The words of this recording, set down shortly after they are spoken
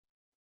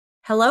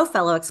Hello,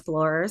 fellow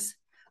explorers.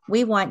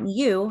 We want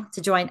you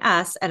to join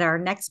us at our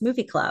next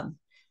movie club.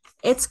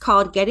 It's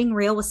called Getting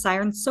Real with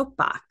Siren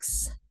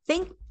Soapbox.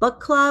 Think book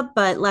club,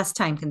 but less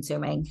time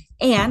consuming.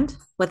 And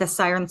with a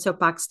Siren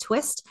Soapbox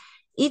twist,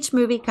 each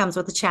movie comes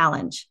with a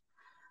challenge.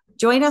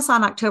 Join us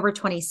on October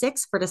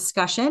 26th for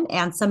discussion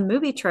and some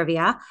movie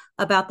trivia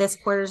about this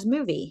quarter's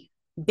movie,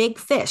 Big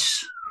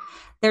Fish.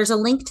 There's a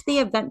link to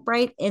the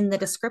Eventbrite in the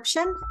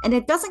description, and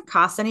it doesn't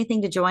cost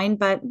anything to join,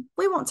 but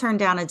we won't turn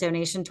down a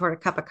donation toward a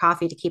cup of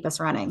coffee to keep us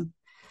running.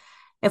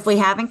 If we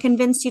haven't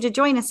convinced you to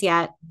join us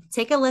yet,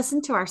 take a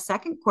listen to our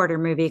second quarter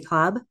movie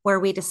club where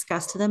we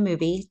discussed the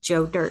movie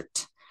Joe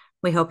Dirt.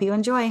 We hope you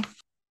enjoy.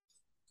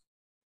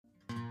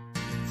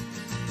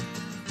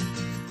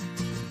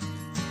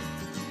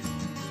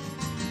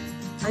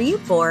 Are you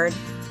bored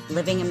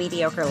living a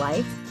mediocre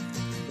life?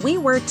 We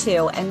were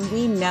too, and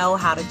we know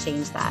how to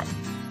change that.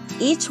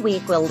 Each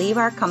week, we'll leave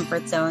our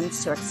comfort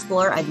zones to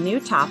explore a new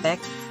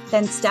topic,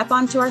 then step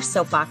onto our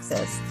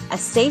soapboxes, a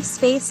safe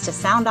space to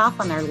sound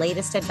off on our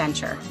latest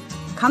adventure.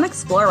 Come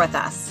explore with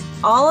us.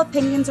 All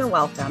opinions are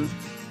welcome.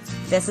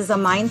 This is a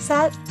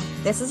mindset.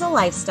 This is a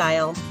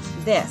lifestyle.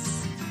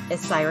 This is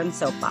Siren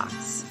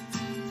Soapbox.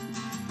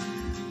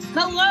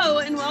 Hello,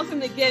 and welcome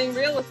to Getting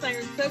Real with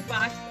Siren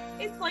Soapbox.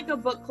 It's like a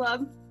book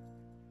club.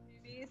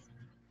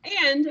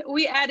 And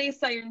we add a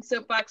Siren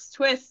Soapbox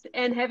twist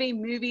and heavy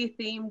movie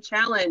theme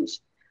challenge.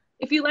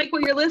 If you like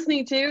what you're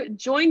listening to,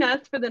 join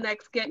us for the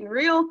next Getting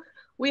Real.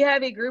 We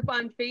have a group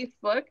on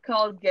Facebook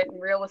called Getting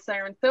Real with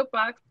Siren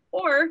Soapbox,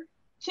 or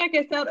check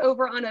us out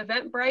over on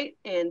Eventbrite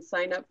and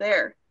sign up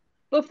there.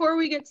 Before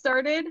we get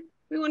started,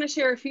 we want to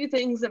share a few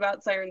things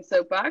about Siren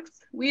Soapbox.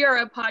 We are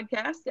a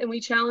podcast and we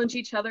challenge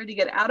each other to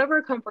get out of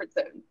our comfort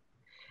zone.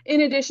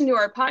 In addition to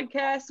our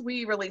podcast,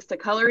 we released a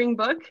coloring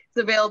book. It's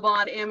available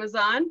on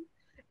Amazon.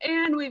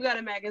 And we've got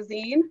a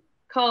magazine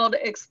called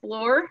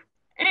Explore,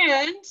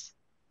 and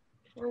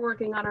we're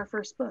working on our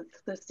first book,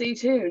 so stay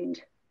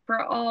tuned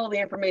for all the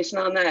information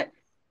on that.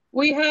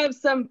 We have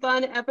some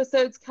fun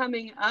episodes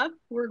coming up.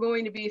 We're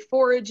going to be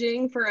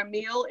foraging for a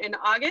meal in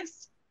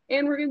August,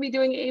 and we're going to be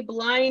doing a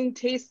blind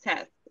taste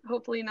test,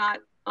 hopefully not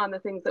on the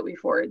things that we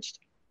foraged,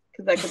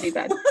 because that could be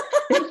bad.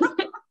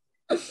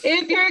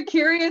 If you're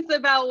curious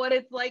about what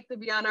it's like to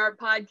be on our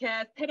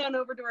podcast, head on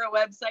over to our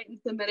website and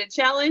submit a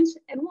challenge,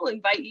 and we'll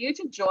invite you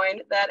to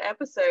join that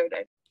episode.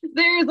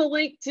 There's a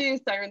link to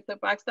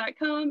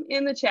sirensoapbox.com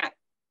in the chat.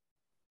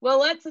 Well,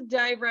 let's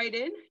dive right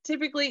in.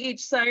 Typically,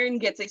 each siren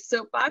gets a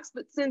soapbox,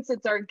 but since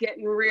it's our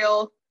Getting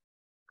Real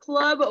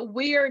club,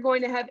 we are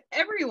going to have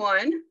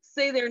everyone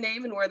say their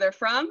name and where they're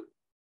from,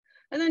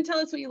 and then tell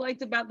us what you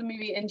liked about the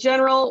movie in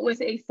general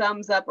with a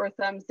thumbs up or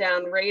thumbs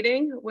down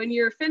rating. When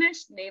you're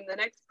finished, name the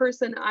next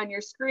person on your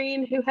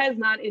screen who has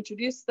not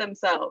introduced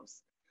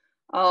themselves.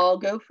 I'll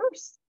go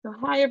first. So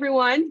hi,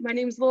 everyone. My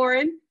name is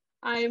Lauren.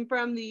 I am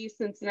from the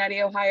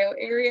Cincinnati, Ohio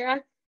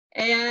area.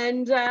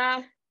 And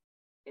this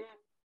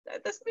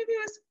movie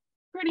was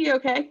pretty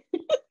okay.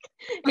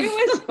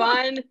 It was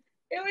fun. It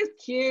was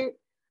cute.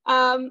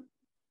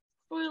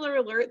 Spoiler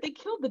alert, they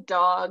killed the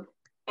dog.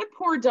 That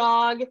poor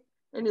dog.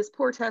 And his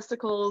poor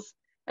testicles,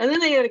 and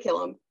then they had to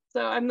kill him.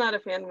 So I'm not a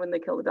fan when they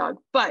kill the dog,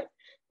 but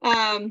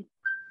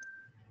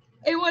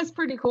it was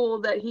pretty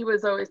cool that he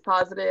was always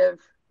positive.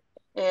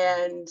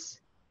 And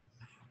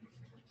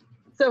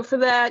so for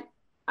that,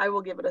 I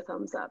will give it a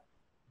thumbs up.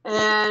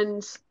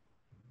 And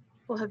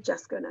we'll have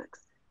Jess go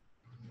next.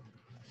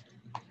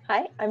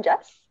 Hi, I'm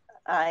Jess.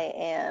 I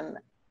am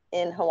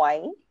in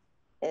Hawaii.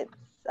 It's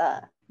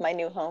my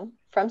new home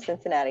from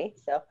Cincinnati.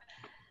 So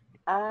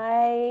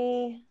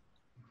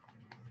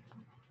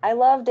I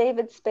love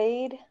David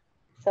Spade,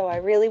 so I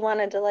really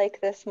wanted to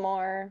like this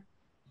more,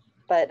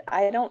 but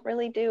I don't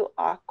really do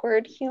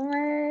awkward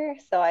humor,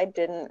 so I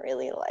didn't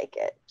really like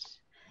it.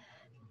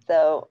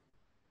 So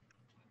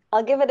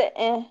I'll give it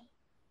an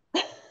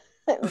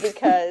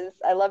because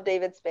I love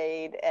David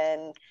Spade,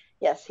 and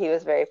yes, he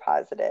was very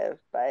positive,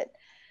 but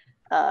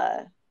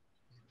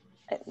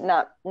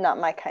not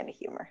my kind of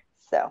humor.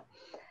 So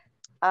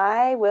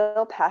I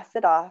will pass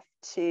it off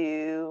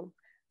to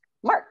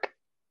Mark.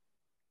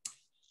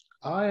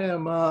 I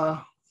am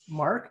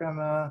Mark.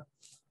 I'm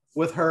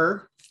with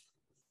her,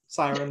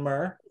 Siren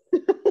Murr,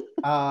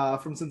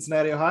 from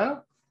Cincinnati,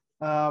 Ohio.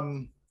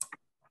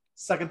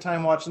 Second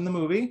time watching the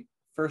movie.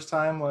 First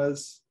time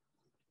was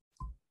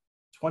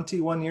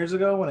 21 years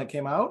ago when it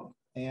came out.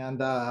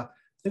 And I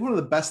think one of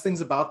the best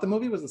things about the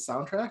movie was the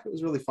soundtrack. It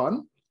was really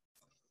fun.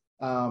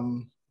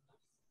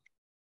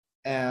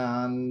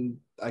 And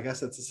I guess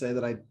that's to say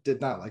that I did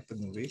not like the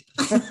movie.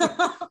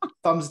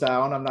 Thumbs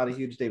down. I'm not a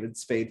huge David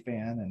Spade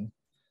fan, and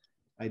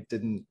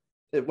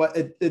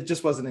it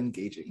just wasn't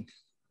engaging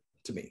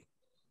to me.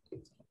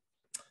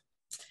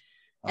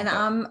 And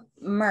I'm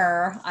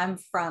Mur. I'm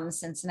from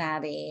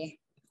Cincinnati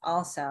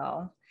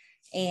also.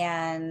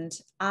 And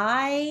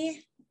I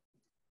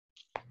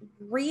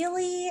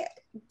really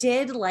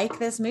did like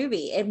this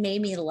movie. It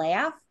made me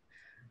laugh.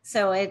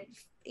 So it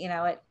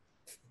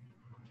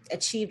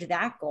achieved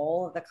that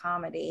goal of the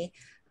comedy.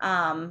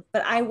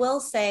 But I will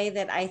say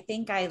that I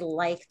think I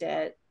liked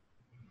it.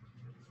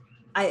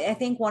 I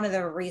think one of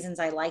the reasons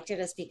I liked it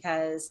is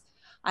because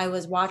I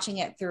was watching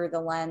it through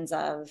the lens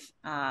of,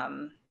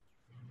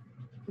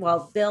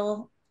 well,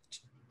 Bill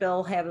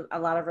had a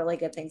lot of really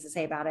good things to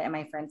say about it, and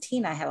my friend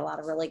Tina had a lot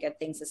of really good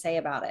things to say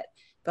about it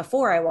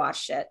before I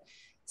watched it.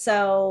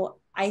 So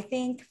I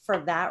think for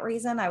that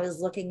reason, I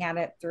was looking at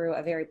it through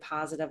a very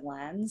positive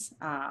lens.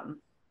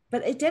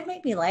 But it did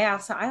make me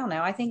laugh. So I don't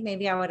know. I think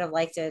maybe I would have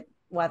liked it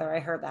whether I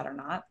heard that or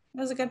not.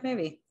 It was a good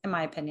movie, in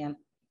my opinion.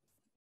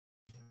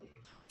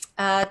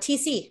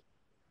 TC.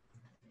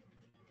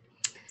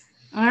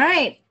 All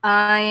right.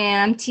 I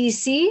am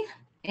TC,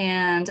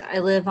 and I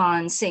live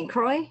on St.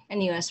 Croix in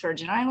the U.S.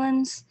 Virgin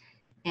Islands.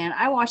 And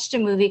I watched a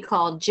movie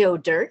called Joe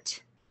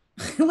Dirt.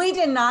 We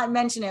did not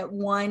mention it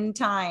one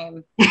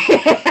time.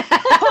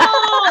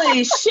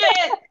 Holy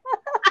shit!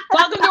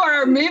 Welcome to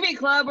our movie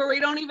club where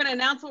we don't even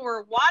announce what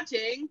we're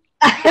watching.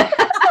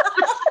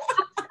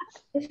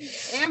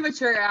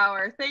 Amateur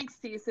hour. Thanks,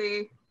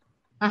 TC.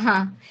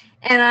 And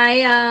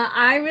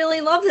I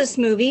really love this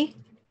movie.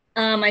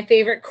 My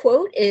favorite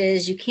quote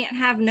is, "You can't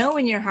have no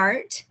in your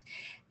heart,"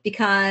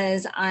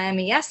 because I'm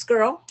a yes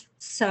girl.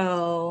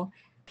 So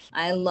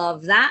I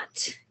love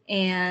that.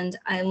 And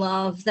I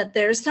love that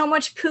there's so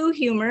much poo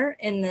humor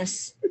in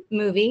this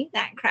movie.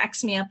 That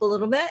cracks me up a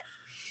little bit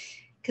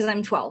because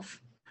I'm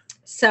 12.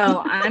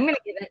 So I'm going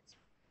to give it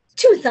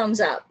 2 thumbs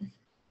up.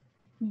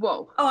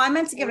 Whoa. Oh, I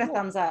meant to give it a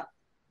thumbs up.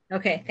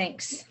 Okay,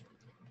 thanks.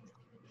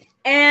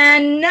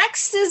 And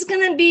next is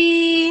going to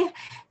be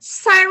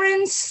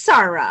Siren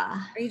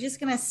Sara. Are you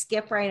just going to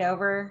skip right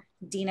over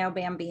Dino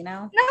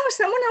Bambino? No,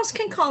 someone else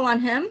can call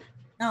on him.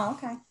 Oh,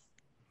 okay.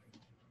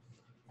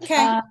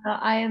 Okay.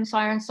 I am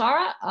Siren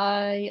Sara.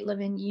 I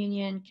live in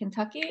Union,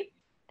 Kentucky,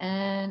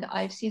 and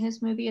I've seen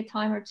this movie a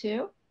time or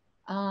two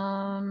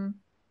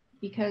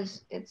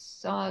because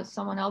it's one of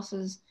someone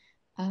else's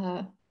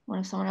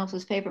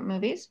favorite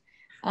movies.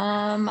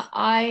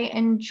 I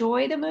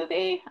enjoy the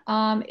movie.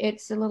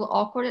 It's a little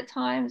awkward at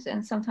times,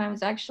 and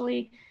sometimes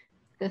actually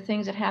the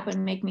things that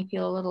happen make me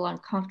feel a little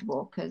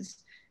uncomfortable because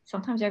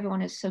sometimes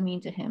everyone is so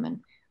mean to him, and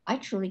I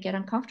truly get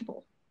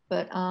uncomfortable.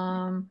 But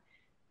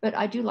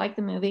I do like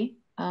the movie.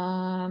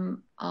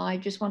 I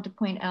just want to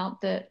point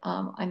out that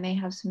I may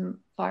have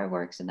some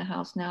fireworks in the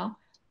house now,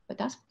 but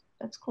that's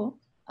cool.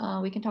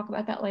 We can talk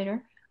about that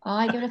later.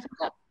 I give it a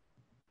thumbs up.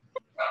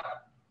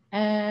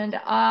 And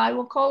I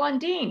will call on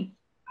Dean.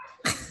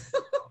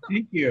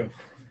 Thank you.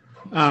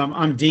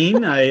 I'm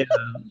Dean. I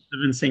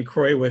live in St.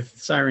 Croix with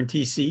Siren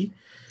TC.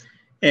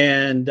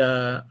 And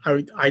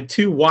I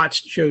too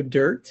watched Joe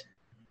Dirt.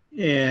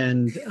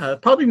 And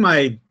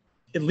probably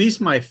at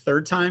least my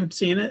 3rd time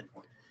seeing it.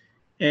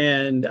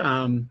 And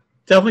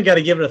definitely got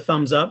to give it a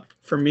thumbs up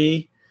for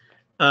me.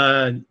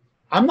 I'm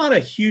not a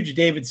huge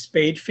David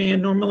Spade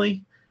fan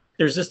normally.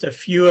 There's just a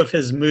few of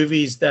his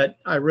movies that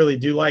I really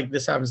do like.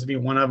 This happens to be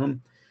one of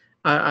them.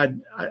 I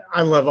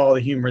love all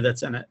the humor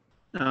that's in it.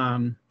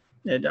 I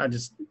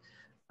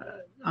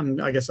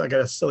guess I got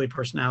a silly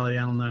personality.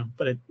 I don't know,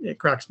 but it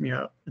cracks me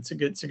up. It's a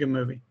good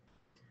movie.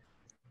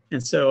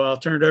 And so I'll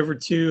turn it over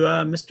to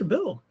Mr.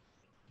 Bill.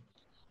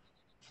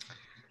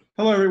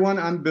 Hello, everyone.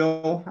 I'm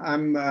Bill.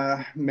 I'm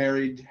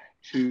married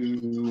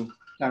to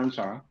Siren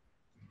Sara.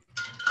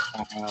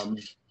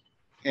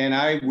 And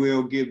I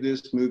will give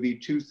this movie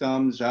 2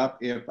 thumbs up.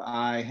 If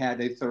I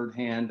had a third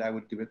hand, I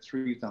would give it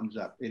 3 thumbs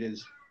up. It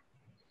is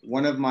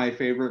one of my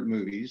favorite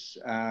movies.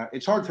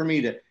 It's hard for me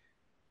to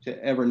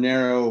ever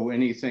narrow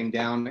anything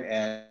down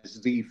as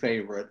the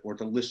favorite or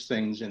to list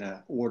things in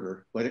an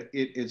order, but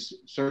it is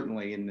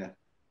certainly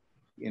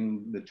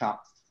in the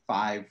top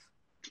 5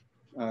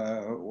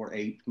 or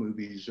 8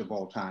 movies of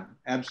all time.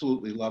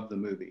 Absolutely love the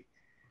movie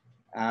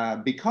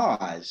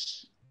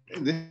because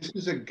this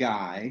is a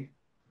guy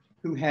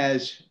who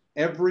has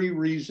every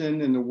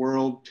reason in the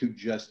world to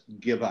just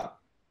give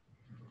up.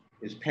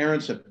 His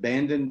parents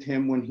abandoned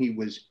him when he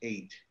was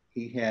 8.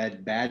 He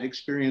had bad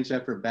experience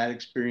after bad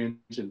experience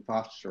in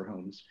foster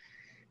homes.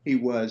 He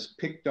was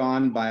picked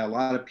on by a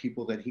lot of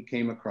people that he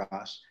came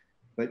across,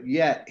 but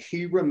yet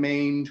he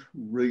remained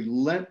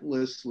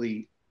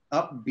relentlessly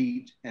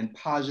upbeat and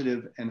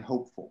positive and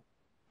hopeful.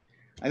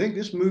 I think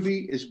this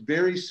movie is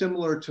very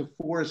similar to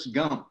Forrest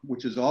Gump,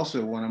 which is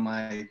also one of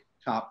my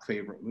top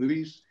favorite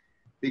movies,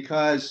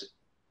 because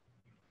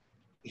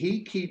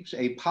he keeps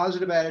a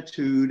positive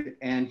attitude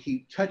and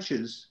he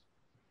touches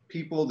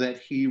people that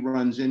he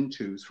runs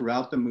into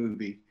throughout the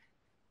movie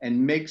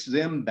and makes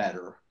them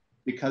better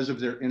because of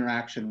their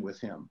interaction with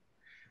him.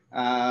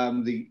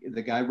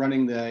 The guy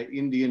running the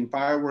Indian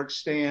fireworks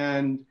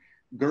stand,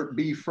 Gert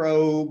B.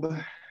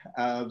 Frobe,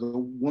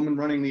 the woman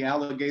running the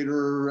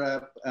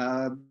alligator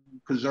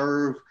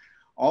preserve,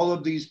 all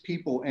of these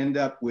people end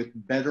up with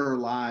better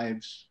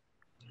lives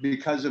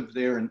because of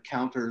their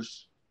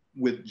encounters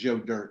with Joe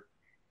Dirt.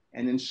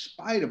 And in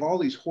spite of all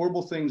these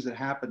horrible things that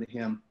happen to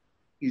him,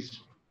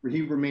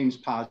 he remains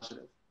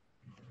positive.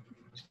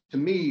 To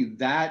me,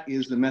 that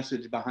is the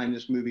message behind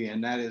this movie,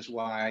 and that is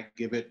why I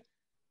give it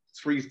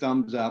 3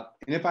 thumbs up.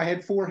 And if I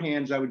had 4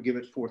 hands, I would give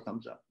it 4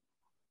 thumbs up.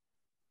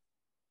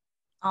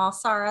 Oh,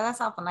 Sarah,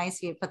 that's awful nice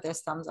of you to put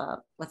those thumbs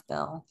up with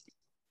Bill.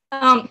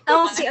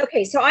 Elsie,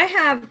 okay, so I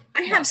have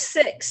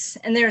 6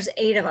 and there's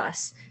 8 of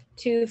us.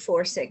 2,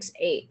 4, 6,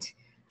 8.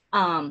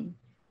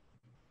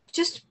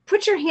 Just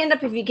put your hand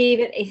up if you gave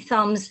it a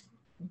thumbs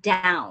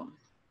down.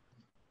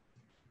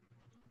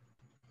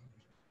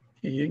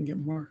 Yeah, you didn't get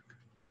Mark.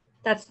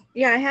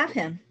 Yeah, I have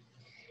him.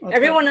 Okay.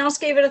 Everyone else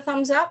gave it a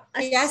thumbs up?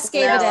 Yes,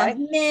 gave it a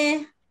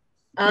meh.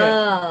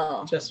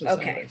 Oh, Just was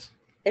okay. sideways.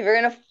 If you're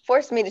gonna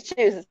force me to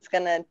choose,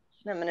 I'm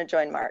gonna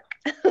join Mark.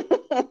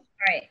 All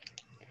right.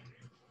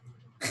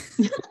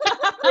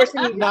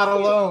 Not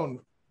alone.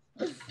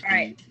 All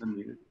right.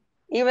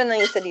 Even though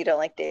you said you don't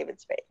like David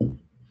Spade.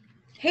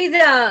 Hey,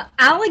 the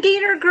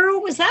alligator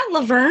girl, was that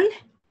Laverne?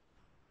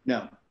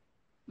 No.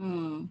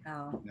 Mm.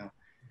 Oh. No.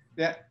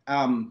 That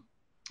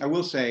I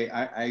will say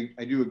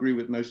I do agree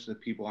with most of the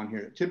people on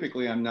here.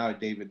 Typically, I'm not a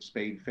David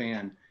Spade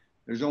fan.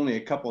 There's only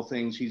a couple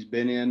things he's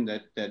been in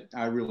that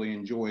I really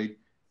enjoyed.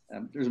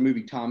 There's a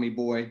movie Tommy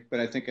Boy, but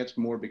I think that's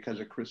more because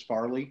of Chris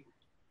Farley.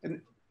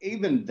 And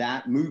even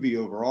that movie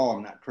overall,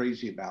 I'm not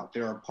crazy about.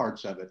 There are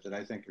parts of it that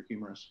I think are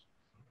humorous.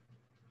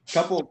 A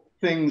couple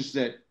things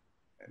that,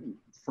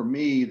 for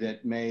me,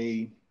 that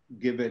may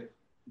give the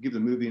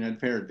movie an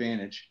unfair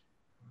advantage.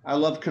 I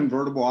love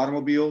convertible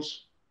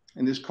automobiles,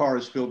 and this car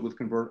is filled with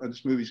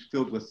this movie's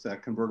filled with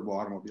convertible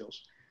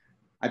automobiles.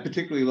 I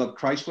particularly love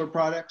Chrysler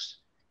products,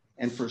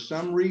 and for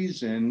some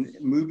reason,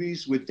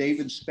 movies with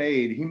David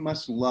Spade, he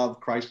must love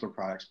Chrysler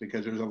products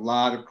because there's a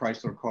lot of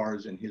Chrysler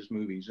cars in his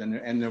movies, and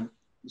the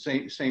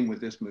same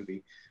with this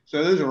movie.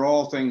 So those are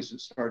all things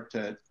that start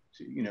to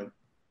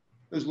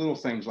those little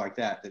things like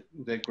that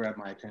grab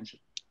my attention.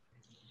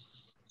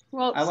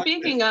 Well,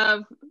 speaking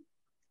of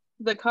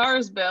the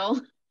cars,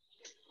 Bill,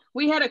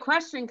 we had a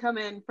question come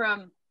in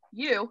from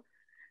you.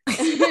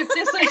 If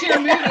this was your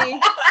movie,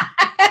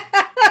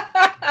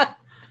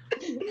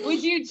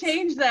 would you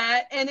change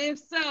that? And if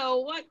so,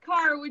 what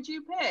car would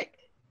you pick?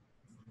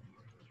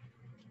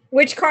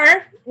 Which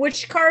car?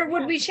 Which car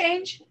would we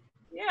change?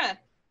 Yeah.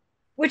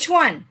 Which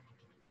one?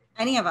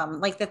 Any of them,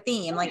 like the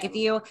theme. Like if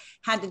you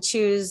had to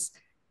choose,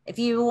 if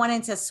you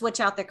wanted to switch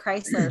out the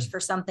Chryslers for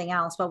something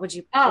else, what would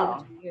you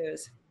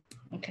use?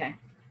 Okay.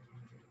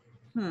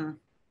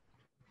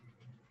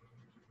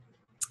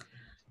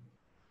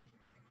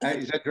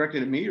 Is that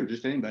directed at me or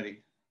just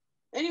anybody?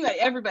 Anybody,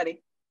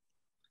 everybody.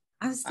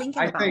 I was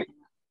thinking about it.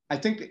 I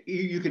think that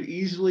you could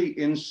easily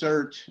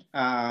insert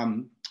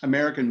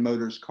American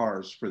Motors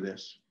cars for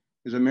this,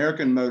 because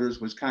American Motors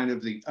was kind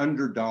of the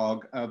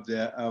underdog of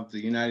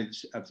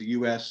the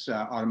U.S.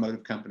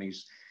 Automotive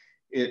companies.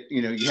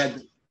 You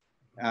had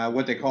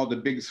what they called the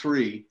Big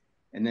Three,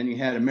 and then you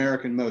had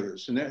American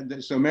Motors.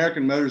 And so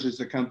American Motors is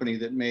the company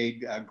that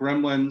made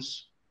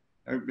Gremlins.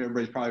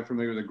 Everybody's probably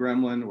familiar with the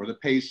Gremlin or the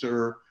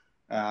Pacer,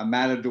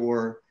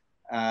 Matador,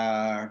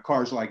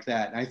 cars like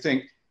that. And I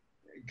think,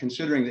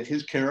 considering that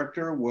his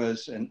character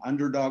was an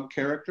underdog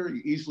character,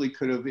 you easily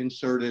could have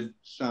inserted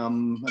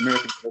some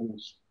American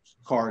Motors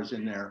cars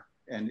in there,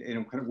 and it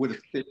kind of would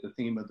have fit the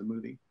theme of the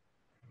movie.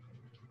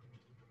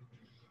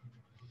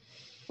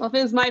 Well, if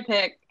it was my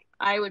pick,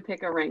 I would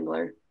pick a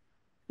Wrangler.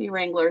 See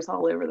Wranglers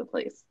all over the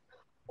place.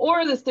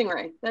 Or the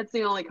Stingray. That's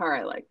the only car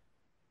I like.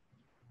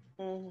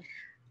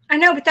 I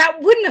know, but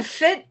that wouldn't have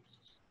fit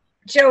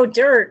Joe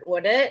Dirt,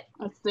 would it?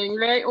 A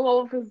Stingray?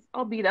 Well, because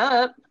I'll beat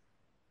up.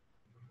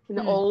 And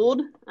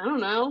old. I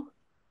don't know.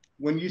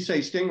 When you say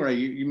Stingray,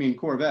 you mean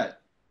Corvette.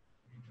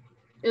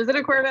 Is it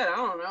a Corvette? I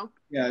don't know.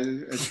 Yeah,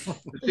 the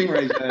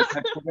Stingray's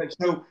a Corvette.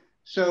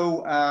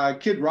 So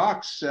Kid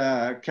Rock's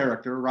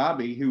character,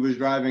 Robbie, who was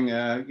driving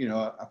a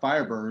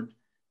Firebird,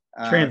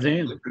 Trans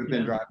Am, could have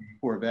been driving a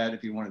Corvette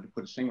if you wanted to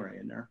put a Stingray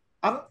in there.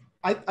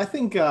 I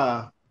think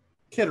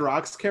Kid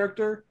Rock's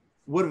character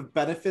would have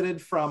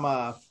benefited from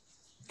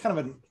kind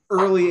of an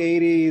early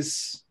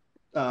 80s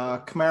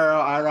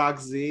Camaro IROC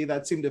Z.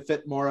 That seemed to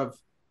fit more of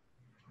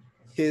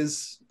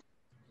his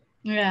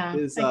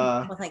with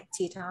like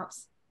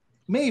T-tops.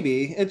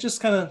 Maybe it just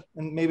kind of,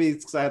 and maybe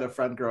it's because I had a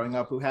friend growing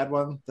up who had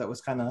one that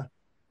was kind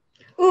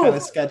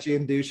of sketchy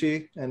and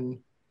douchey, and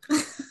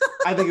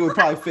I think it would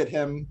probably fit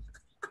him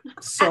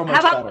so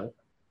much better.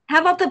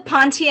 How about the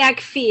Pontiac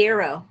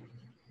Fiero?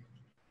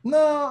 No,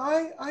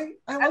 I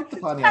like the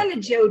Pontiac. Kind of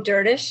Joe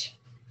Dirtish.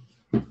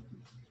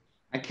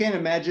 I can't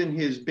imagine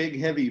his big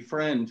heavy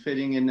friend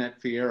fitting in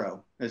that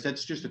Fiero, as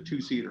that's just a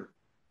 2-seater.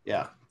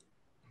 Yeah.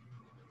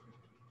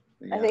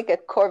 I think a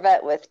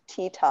Corvette with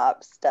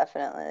T-tops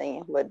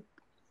definitely would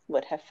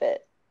have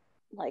fit.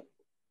 Like,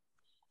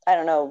 I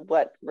don't know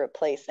what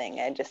replacing.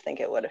 I just think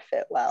it would have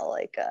fit well.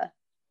 Like,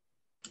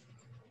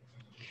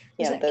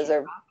 those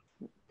are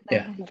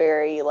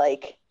very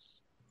like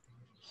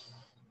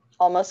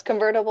almost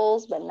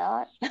convertibles, but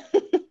not.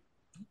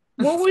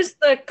 What was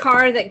the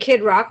car that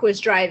Kid Rock was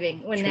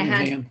driving when Trans they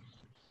had? Am.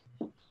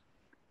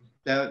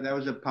 That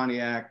was a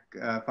Pontiac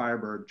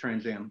Firebird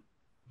Trans Am.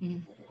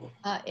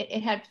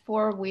 It had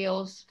 4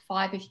 wheels,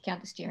 5 if you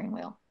count the steering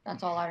wheel.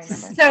 That's all I remember.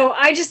 So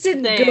I just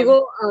did Same.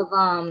 Google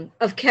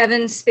of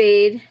Kevin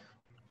Spade,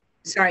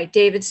 sorry,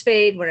 David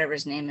Spade, whatever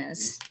his name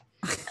is,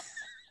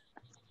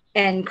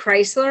 and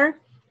Chrysler.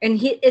 And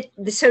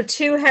so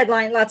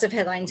lots of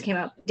headlines came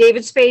up.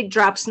 David Spade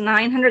drops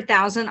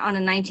 $900,000 on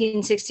a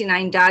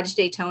 1969 Dodge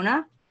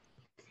Daytona.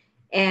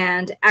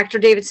 And actor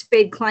David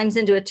Spade climbs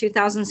into a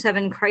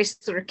 2007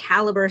 Chrysler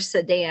Caliber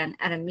sedan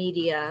at a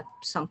media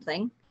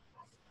something.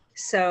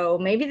 So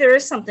maybe there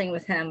is something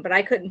with him, but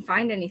I couldn't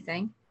find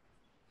anything.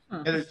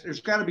 Yeah,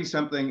 there's got to be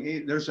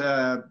something. There's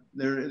Chrysler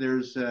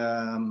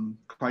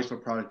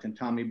product in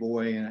Tommy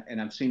Boy, and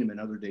I've seen him in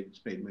other David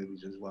Spade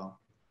movies as well.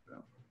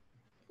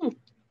 So.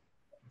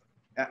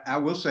 I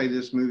will say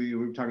this movie,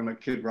 we were talking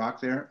about Kid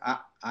Rock there.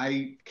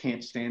 I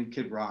can't stand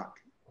Kid Rock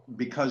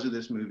because of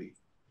this movie.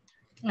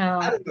 Oh.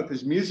 I don't know if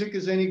his music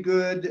is any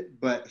good,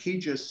 but he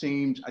just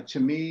seems, to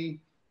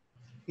me,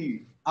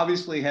 he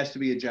obviously has to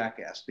be a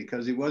jackass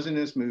because he was in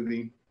this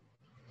movie.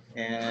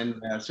 And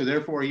so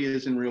therefore he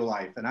is in real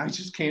life. And I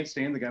just can't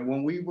stand the guy.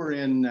 When we were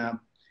in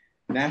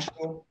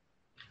Nashville,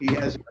 he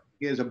has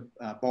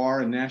a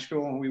bar in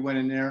Nashville, and we went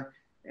in there,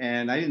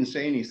 and I didn't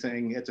say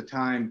anything at the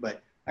time,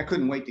 but I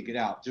couldn't wait to get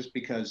out just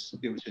because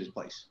it was his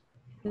place.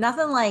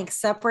 Nothing like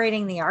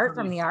separating the art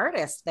from the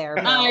artist there,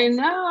 Bill. I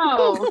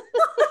know.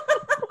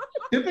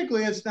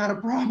 Typically, it's not a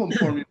problem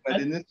for me,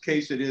 but in this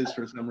case, it is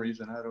for some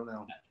reason. I don't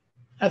know.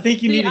 I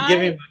think you need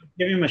to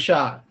give him a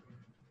shot.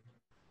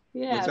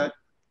 Yeah. What's that?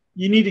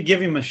 You need to give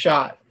him a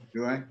shot.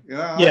 Do I?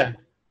 Yeah.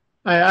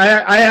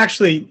 I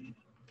actually,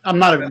 I'm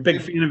not a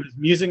big fan of his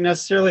music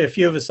necessarily. A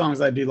few of his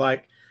songs I do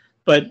like,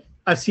 but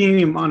I've seen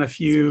him on a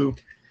few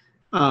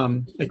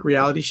like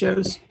reality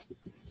shows.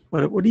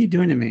 What are you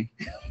doing to me?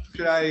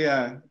 Should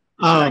I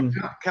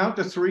count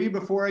to 3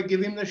 before I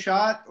give him the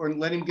shot, or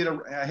let him get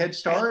a head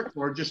start,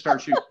 or just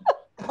start shooting?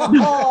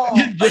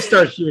 Just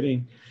start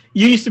shooting.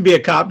 You used to be a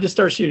cop. Just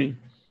start shooting.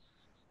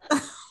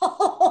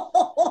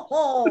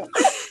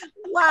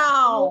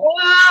 Wow.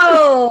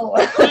 Whoa.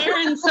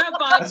 Siren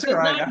Soapbox does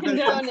right. not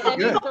condone any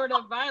Good. sort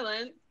of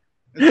violence.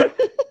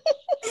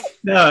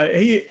 No,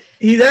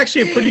 he's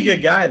actually a pretty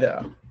good guy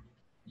though.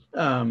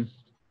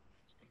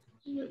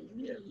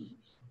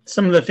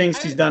 Some of the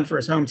things he's done for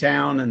his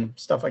hometown and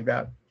stuff like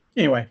that.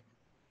 Anyway,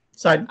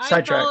 I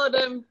sidetrack. followed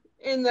him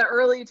in the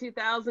early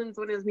 2000s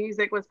when his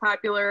music was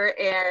popular,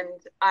 and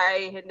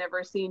I had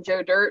never seen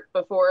Joe Dirt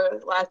before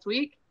last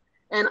week,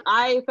 and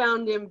I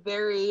found him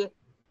very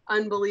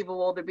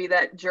unbelievable to be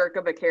that jerk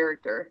of a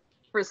character.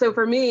 So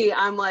for me,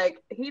 I'm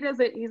like, he's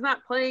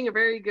not playing a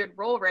very good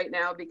role right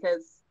now,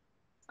 because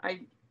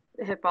I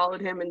have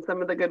followed him in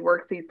some of the good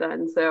work he's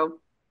done. So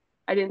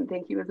I didn't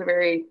think he was a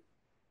very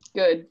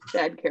good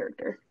bad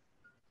character.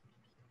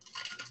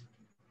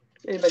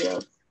 Anybody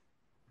else?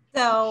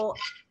 So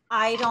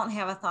I don't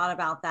have a thought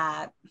about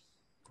that.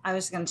 I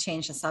was going to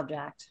change the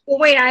subject. Well,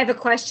 wait, I have a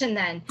question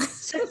then.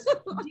 So,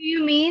 do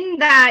you mean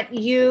that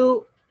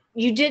you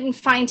didn't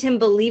find him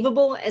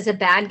believable as a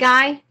bad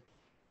guy?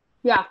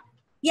 Yeah.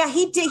 Yeah,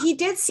 he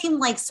did seem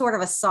like sort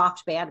of a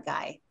soft bad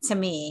guy to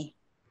me,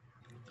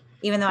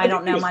 even though I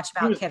don't know much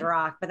about Kid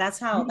Rock, but that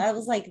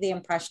was like the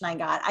impression I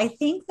got. I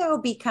think though,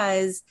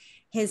 because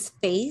his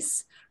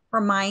face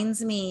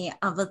reminds me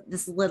of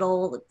this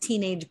little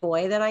teenage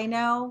boy that I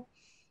know.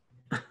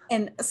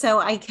 And so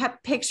I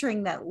kept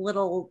picturing that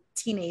little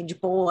teenage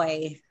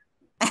boy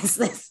as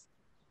this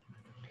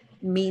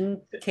mean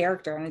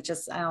character. And it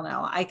just, I don't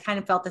know. I kind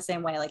of felt the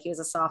same way. Like he was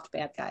a soft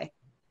bad guy.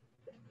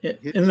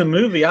 In the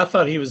movie, I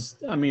thought he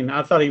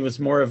was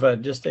more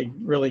of just a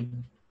really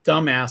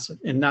dumbass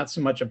and not so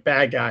much a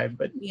bad guy,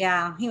 but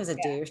yeah, he was a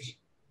douche.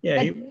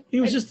 Yeah. He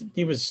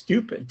was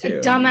stupid too.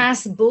 A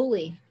dumbass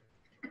bully.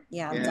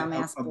 Yeah,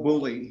 dumbass a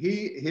bully.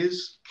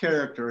 His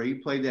character, he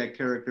played that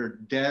character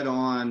dead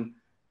on,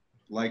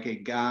 like a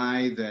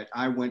guy that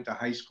I went to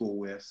high school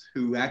with,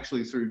 who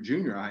actually through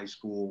junior high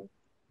school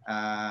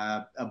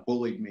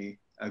bullied me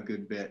a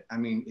good bit. I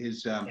mean,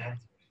 his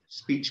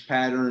speech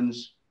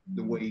patterns,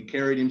 the way he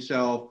carried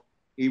himself,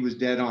 he was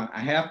dead on.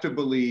 I have to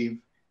believe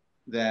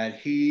that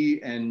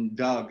he and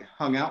Doug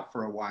hung out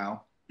for a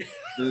while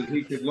so that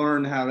he could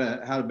learn how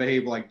to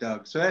behave like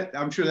Doug. So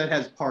I'm sure that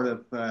has part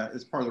of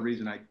the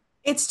reason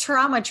it's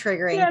trauma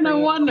triggering. Yeah, no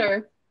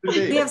wonder.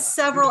 We have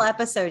several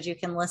episodes you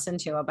can listen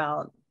to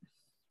about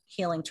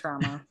healing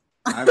trauma.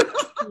 I've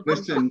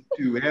listened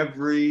to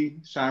every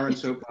Siren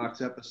Soapbox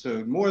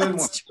episode more than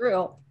once. That's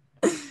true.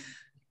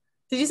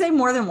 Did you say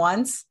more than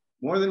once?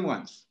 More than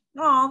once.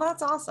 Oh,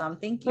 that's awesome.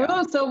 Thank you.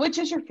 Oh, so which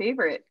is your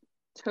favorite?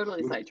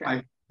 Totally sidetracked.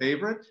 My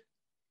favorite?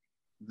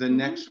 The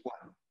next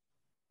one.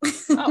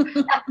 Oh.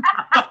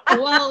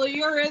 Well,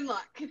 you're in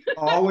luck.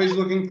 Always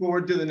looking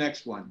forward to the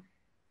next one.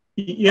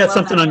 You had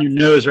something on your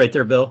nose right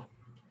there, Bill.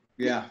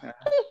 Yeah.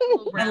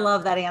 I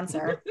love that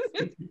answer.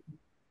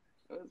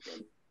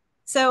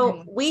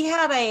 So we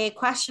had a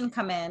question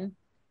come in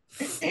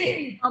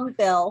from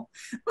Bill.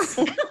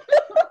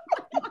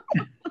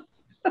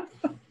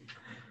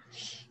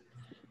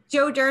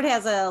 Joe Dirt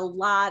has a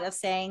lot of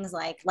sayings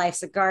like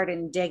life's a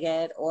garden, dig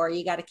it, or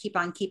you got to keep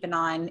on keeping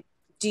on.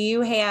 Do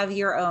you have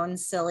your own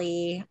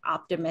silly,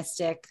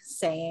 optimistic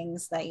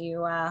sayings that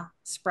you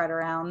spread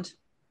around?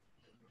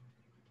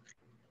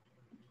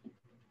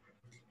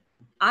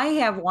 I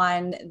have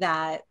one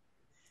that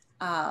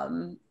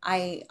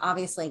I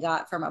obviously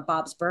got from a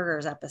Bob's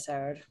Burgers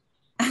episode.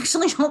 I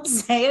actually don't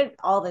say it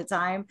all the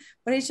time,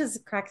 but it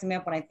just cracks me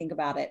up when I think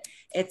about it.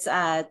 It's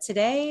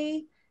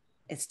today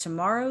is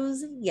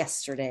tomorrow's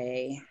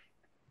yesterday.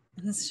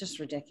 And it's just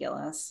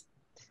ridiculous.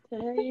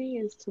 Today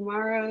is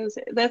tomorrow's.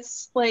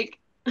 That's like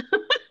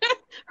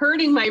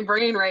hurting my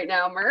brain right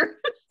now, Mer.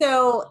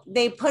 So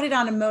they put it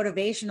on a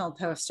motivational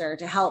poster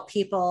to help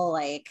people,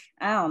 like,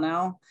 I don't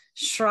know,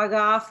 shrug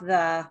off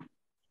the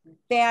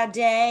bad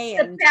day.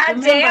 And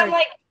day. I'm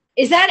like,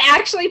 is that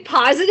actually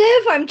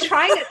positive? I'm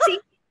trying to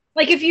think.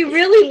 Like, if you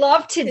really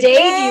love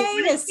today,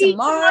 is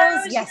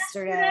tomorrow's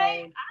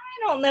yesterday.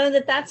 I don't know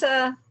that that's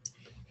a.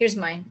 Here's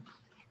mine.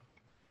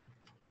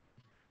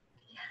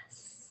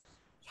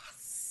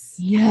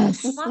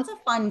 Yes. That's a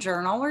fun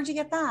journal. Where'd you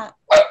get that?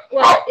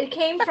 Well, it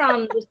came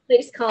from this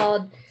place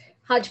called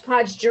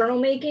Hodgepodge Journal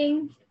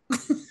Making. I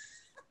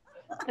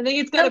think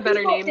it's got a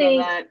better name than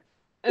that.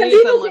 Some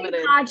people think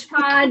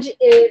hodgepodge,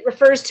 it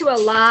refers to a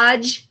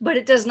lodge, but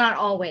it does not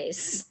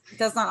always. It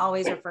does not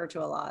always refer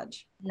to a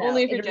lodge. No,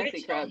 only if you're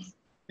Jesse Krebs.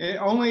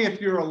 Only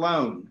if you're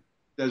alone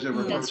does it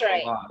refer That's to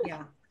right. a lodge.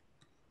 Yeah.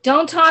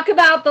 Don't talk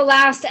about the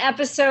last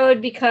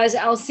episode because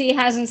LC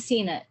hasn't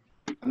seen it.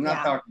 I'm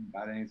not talking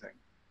about anything.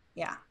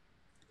 Yeah.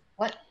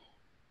 What?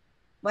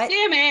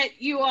 Damn it,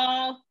 you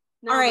all.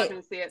 No, all right. I'm not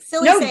going to see it.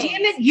 Silly sayings.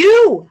 Damn it,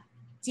 you.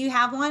 Do you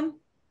have one?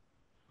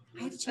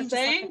 I have to change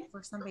this up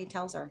before somebody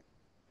tells her.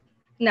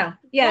 No.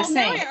 Yeah, well,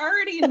 saying. No, I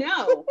already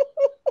know.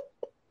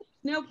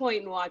 No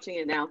point in watching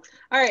it now.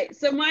 All right.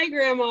 So my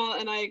grandma,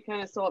 and I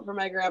kind of stole it from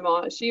my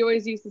grandma, she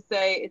always used to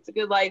say, it's a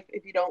good life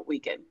if you don't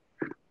weaken.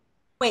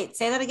 Wait,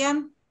 say that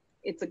again.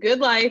 It's a good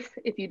life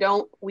if you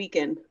don't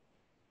weaken.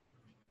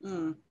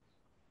 Mm.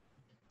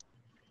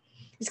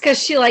 It's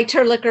because she liked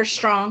her liquor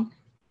strong.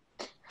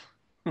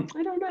 I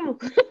don't know.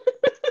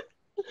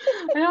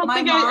 I don't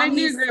think I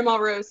knew Grandma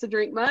Rose to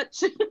drink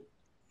much.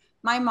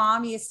 My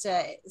mom used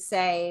to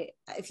say,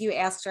 if you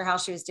asked her how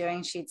she was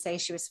doing, she'd say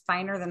she was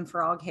finer than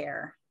frog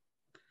hair.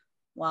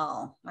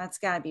 Well, that's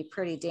got to be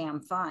pretty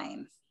damn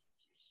fine.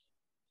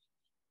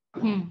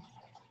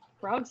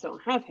 Frogs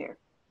don't have hair.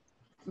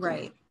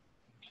 Right.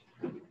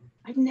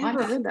 I've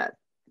never heard that.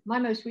 My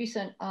most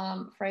recent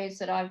phrase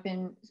that I've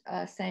been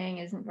saying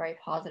isn't very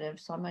positive,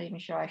 so I'm not even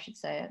sure I should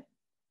say it.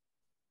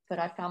 But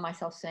I found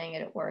myself saying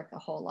it at work a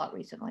whole lot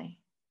recently.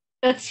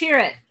 Let's hear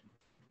it.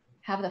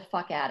 Have the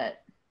fuck at it.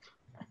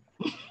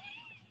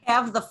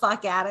 Have the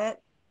fuck at it.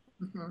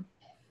 Mm-hmm.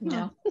 You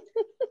know?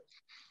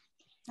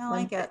 I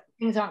like it.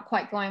 Things aren't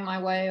quite going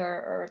my way,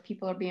 or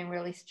people are being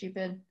really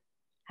stupid.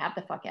 Have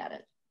the fuck at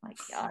it. Like,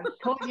 I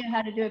told you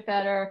how to do it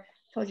better.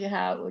 Told you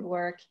how it would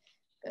work.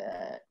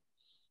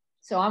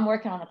 So I'm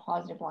working on a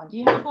positive one. Do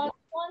you have a positive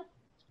one?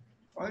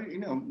 Well, you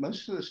know,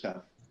 most of the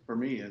stuff for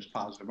me is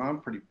positive.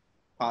 I'm pretty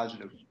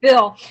positive.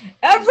 Bill,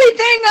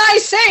 everything I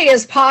say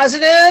is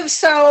positive,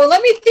 so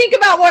let me think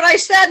about what I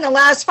said in the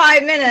last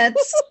 5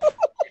 minutes.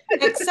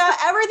 Except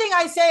everything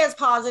I say is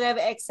positive,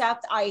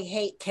 except I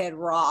hate Kid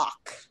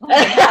Rock.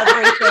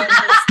 Everything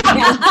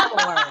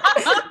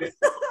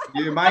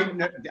You might.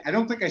 I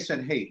don't think I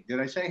said hate. Did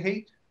I say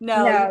hate?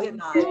 No, you did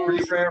not. It's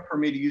pretty rare for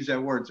me to use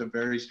that word. It's a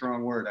very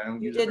strong word. I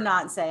don't. You did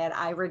not say it.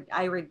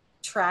 I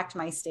retract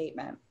my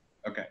statement.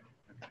 Okay.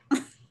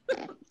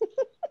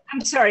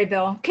 I'm sorry,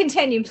 Bill.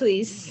 Continue,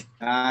 please.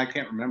 I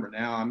can't remember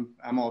now.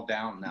 I'm all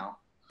down now.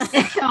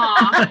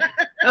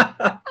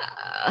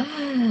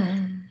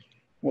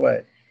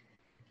 What?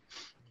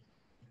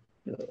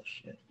 Oh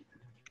shit.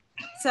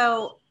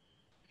 So,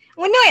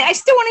 well, no, I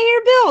still want to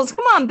hear Bill's.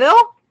 Come on,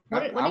 Bill.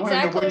 What I want exactly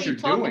to know what are you're you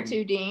talking doing.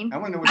 to, Dean? I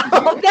want to know what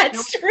you're Oh, doing.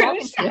 that's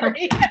true.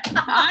 Sorry.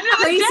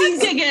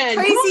 Tracy's again.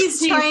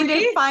 Tracy's trying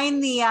to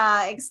find the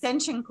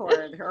extension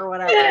cord or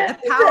whatever, the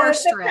power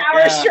strip. The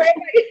power strip.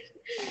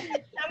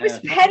 I was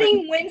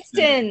petting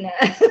Winston.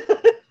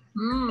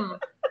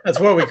 That's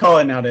what we call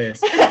it nowadays.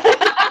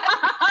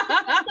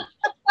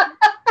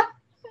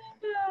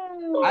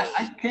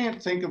 I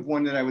can't think of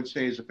one that I would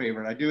say is a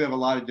favorite. I do have a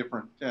lot of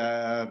different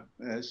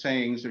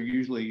sayings. They're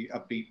usually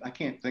upbeat. I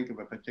can't think of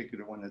a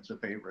particular one that's a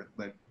favorite,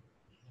 but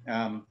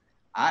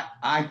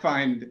I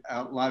find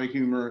a lot of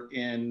humor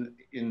in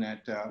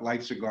that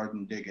life's a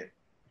garden, dig it.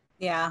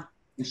 Yeah.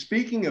 And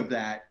speaking of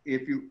that,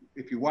 if you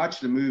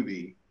watch the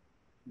movie,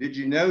 did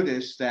you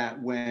notice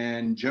that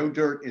when Joe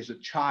Dirt is a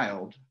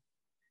child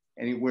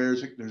and he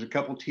wears, there's a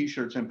couple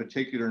t-shirts in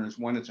particular, and there's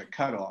one that's a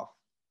cutoff.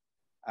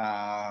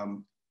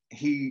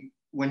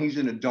 When he's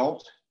an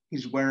adult,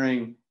 he's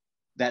wearing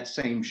that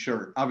same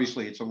shirt.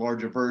 Obviously, it's a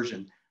larger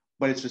version,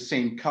 but it's the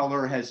same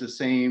color, has the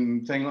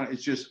same thing on it.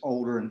 It's just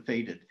older and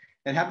faded.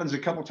 It happens a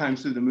couple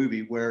times through the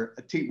movie where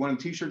one of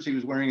the t-shirts he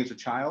was wearing as a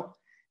child,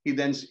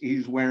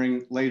 he's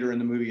wearing later in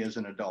the movie as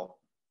an adult.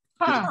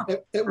 Huh.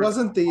 It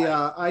wasn't the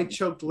I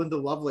choked Linda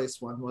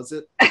Lovelace one, was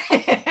it?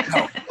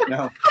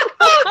 No.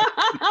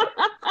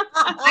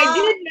 I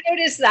did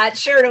notice that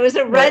shirt. It was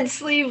a red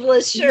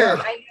sleeveless shirt.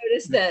 Yeah. I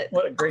noticed it.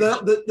 What a great.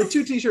 The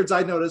two T-shirts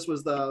I noticed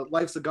was the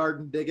 "Life's a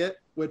Garden, Dig It,"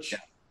 which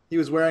he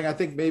was wearing. I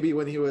think maybe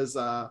when he was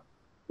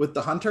with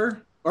the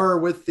hunter, or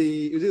with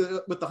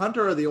the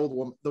hunter, or the old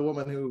woman, the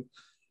woman who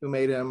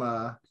made him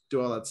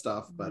do all that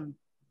stuff. But it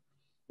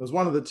was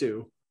one of the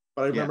two.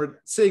 But I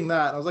remember seeing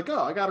that, and I was like,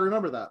 oh, I got to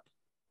remember that.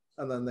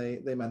 And then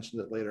they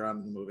mentioned it later on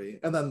in the movie.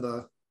 And then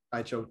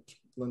I choked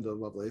Linda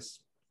Lovelace.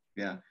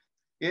 Yeah.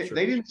 They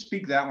didn't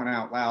speak that one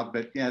out loud,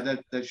 but yeah,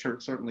 that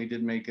shirt certainly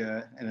did make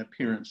an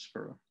appearance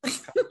for a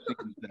couple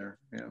scenes there.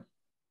 Yeah.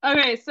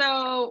 Okay,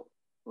 so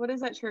what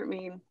does that shirt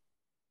mean?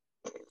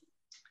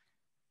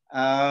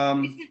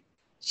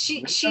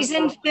 She's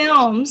in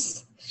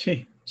films.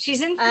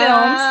 She's in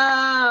films,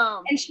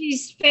 and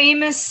she's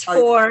famous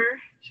for.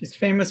 She's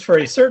famous for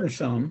a certain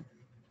film.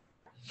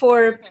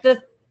 For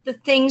the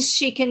things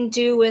she can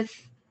do with.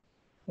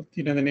 Do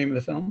you know the name of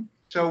the film?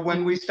 So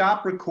when we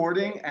stop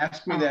recording,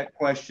 ask me that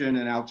question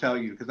and I'll tell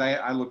you, because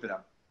I looked it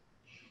up.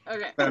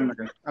 Okay. But I'm not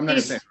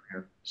gonna say it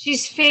here.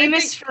 She's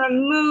famous for a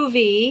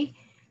movie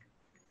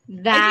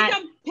that. I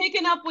think I'm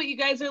picking up what you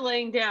guys are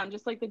laying down,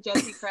 just like the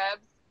Jesse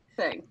Krabs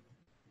thing.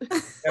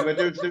 Yeah, but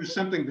there's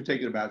something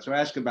particular about it, so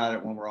ask about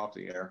it when we're off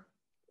the air.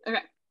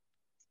 Okay.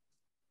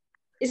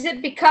 Is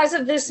it because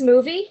of this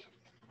movie?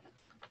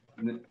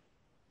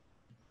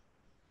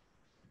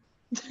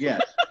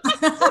 Yes.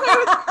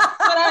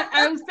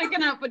 I was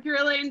picking up what you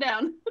were laying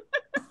down.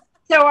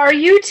 So our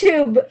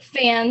YouTube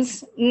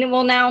fans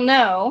will now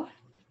know.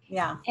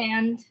 Yeah.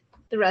 And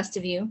the rest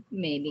of you,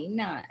 maybe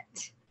not.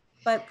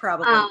 But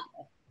probably.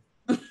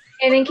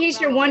 And in case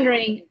you're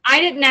wondering,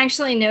 I didn't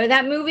actually know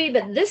that movie,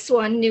 but this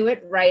one knew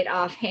it right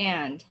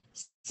offhand.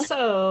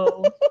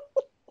 So. What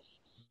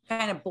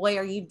kind of boy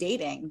are you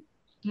dating?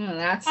 Oh,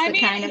 that's the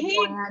kind of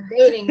boy I'm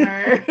dating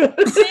her. He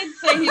did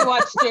say he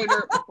watched Joe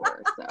Dirt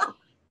before, so.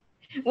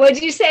 What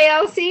did you say,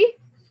 Elsie?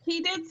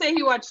 He did say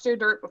he watched Joe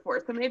Dirt before,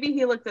 so maybe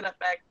he looked it up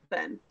back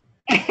then.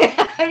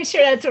 I'm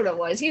sure that's what it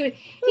was. He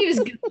was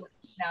good.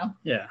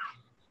 Yeah.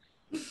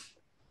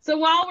 So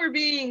while we're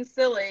being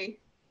silly,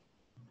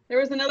 there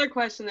was another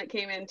question that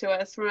came into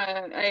us from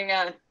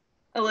a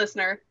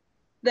listener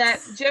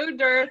that Joe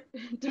Dirt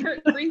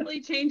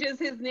briefly changes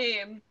his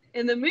name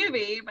in the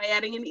movie by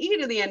adding an E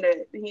to the end of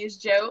it. He is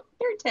Joe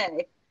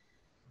Dirte.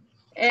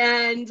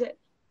 And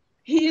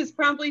he is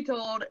promptly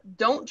told,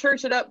 don't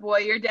church it up, boy.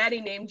 Your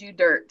daddy named you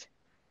Dirt.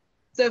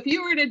 So if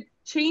you were to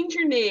change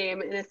your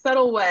name in a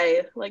subtle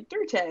way, like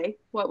Dirte,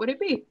 what would it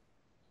be?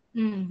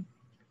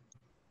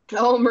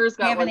 Oh, Mer's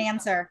got I have an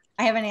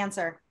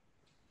answer.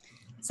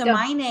 So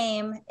my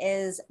name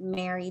is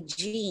Mary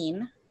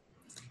Jean,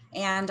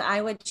 and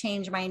I would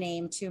change my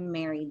name to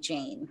Mary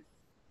Jane.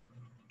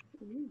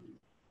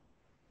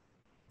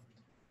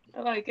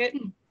 I like it.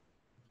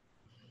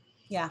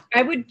 Yeah.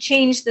 I would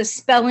change the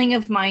spelling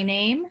of my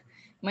name.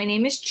 My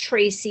name is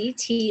Tracy,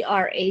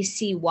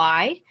 Tracy,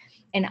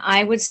 and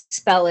I would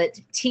spell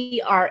it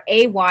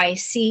Traycee.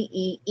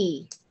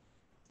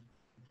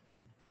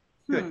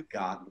 Good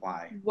God,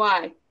 why?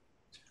 Why?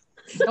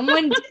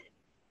 Someone,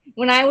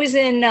 when I was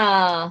in,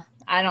 I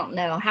don't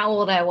know how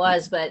old I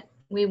was, but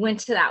we went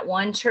to that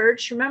one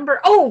church.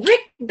 Remember? Oh,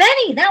 Rick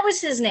Benny, that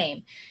was his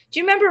name. Do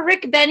you remember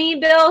Rick Benny,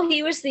 Bill?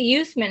 He was the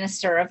youth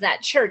minister of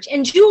that church.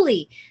 And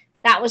Julie,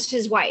 that was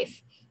his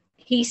wife.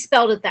 He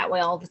spelled it that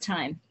way all the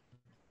time.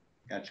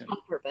 Gotcha. On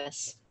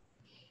purpose.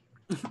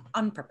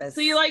 On purpose.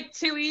 So you like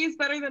two E's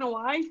better than a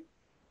Y?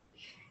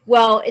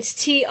 Well, it's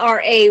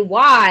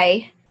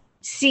Traycee.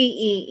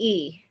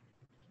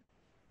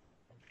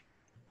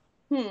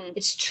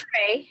 It's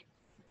Trey.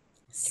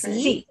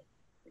 C.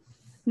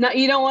 No,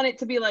 you don't want it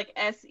to be like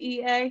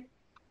SEA?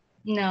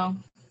 No.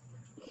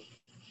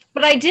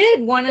 But I did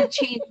want to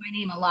change my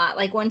name a lot.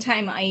 Like one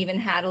time I even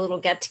had a little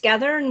get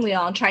together and we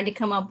all tried to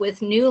come up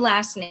with new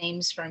last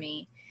names for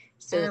me.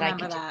 So I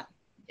remember that.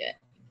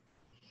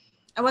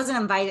 I wasn't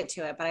invited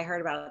to it, but I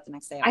heard about it the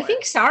next day. I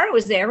think Sarah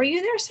was there. Were you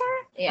there,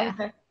 Sarah? Yeah.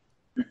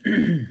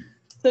 Okay.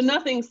 So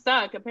nothing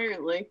stuck,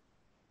 apparently.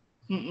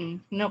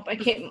 Nope. I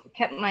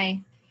kept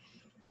the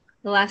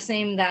last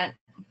name that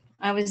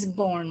I was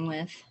born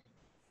with.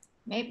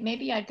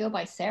 Maybe I'd go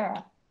by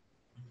Sarah.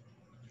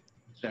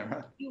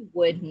 Sarah? You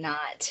would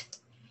not.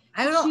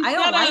 I don't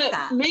like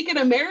that. Make it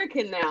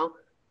American now.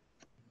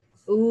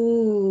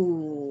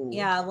 Ooh.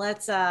 Yeah,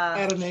 let's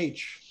add an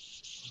H.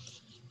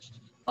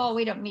 Oh,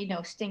 we don't need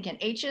no stinking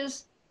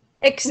H's.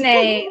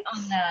 Ixnay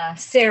on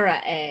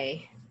Sarah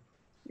A.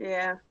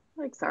 Yeah,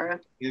 like Sarah.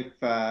 If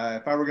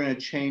I were going to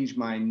change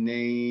my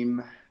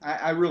name,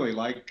 I really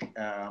like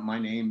my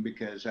name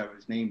because I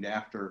was named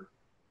after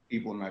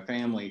people in my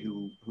family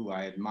who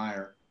I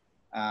admire.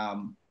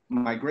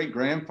 My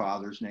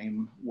great-grandfather's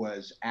name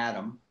was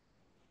Adam,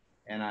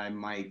 and I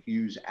might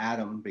use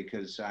Adam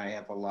because I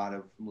have a lot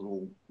of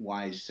little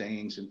wise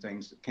sayings and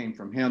things that came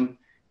from him.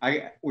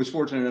 I was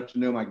fortunate enough to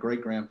know my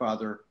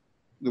great-grandfather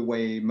the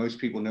way most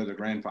people know their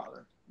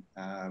grandfather.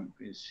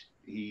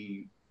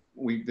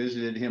 We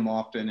visited him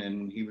often,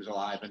 and he was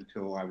alive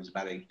until I was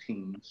about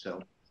 18.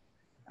 So,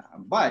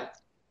 but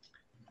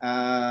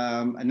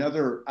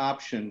Another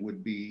option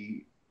would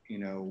be, you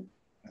know,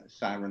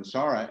 Siren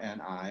Sarah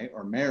and I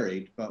are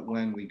married, but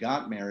when we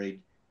got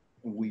married,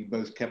 we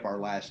both kept our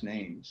last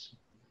names.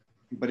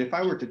 But if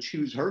I were to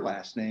choose her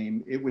last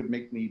name, it would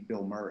make me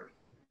Bill Murray.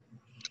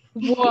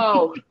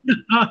 Whoa.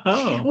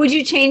 Oh. Would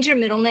you change your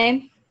middle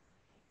name?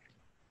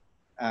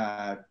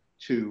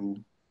 To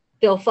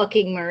Bill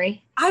fucking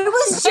Murray. I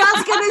was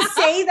just gonna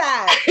say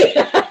that.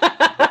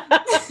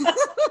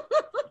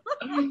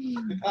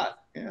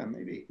 yeah,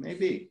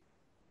 maybe.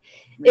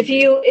 If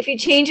you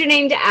change your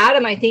name to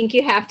Adam, I think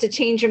you have to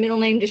change your middle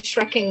name to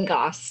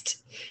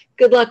Schreckengost.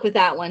 Good luck with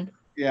that one.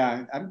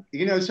 Yeah,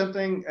 you know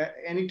something,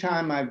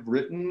 anytime I've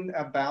written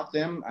about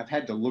them, I've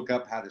had to look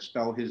up how to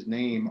spell his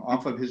name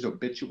off of his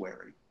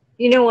obituary.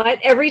 You know what?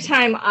 Every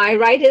time I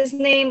write his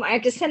name, I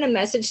have to send a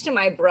message to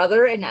my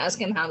brother and ask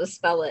him how to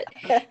spell it.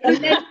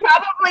 And then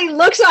probably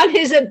looks on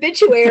his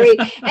obituary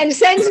and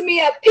sends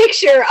me a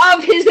picture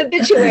of his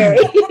obituary.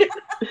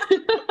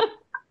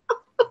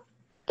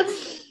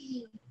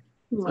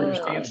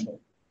 Understandable.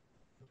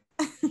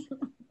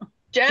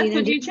 Jess,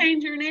 would you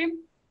change your name?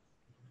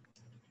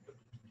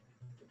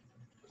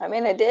 I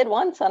mean, I did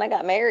once when I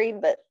got married,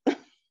 but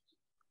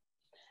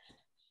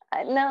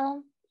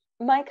no.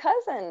 My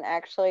cousin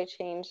actually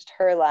changed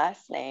her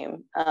last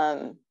name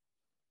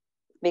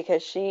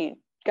because she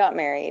got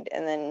married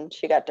and then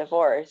she got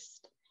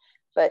divorced.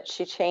 But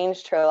she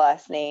changed her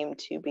last name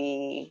to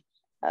be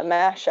a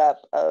mashup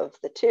of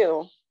the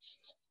two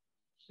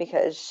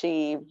because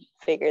she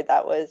figured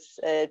that was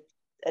a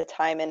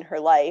time in her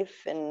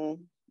life and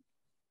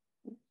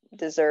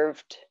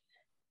deserved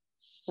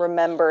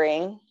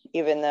remembering,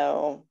 even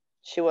though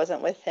she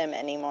wasn't with him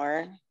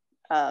anymore.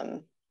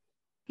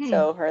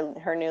 So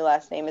her new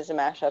last name is a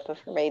mashup of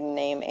her maiden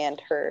name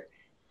and her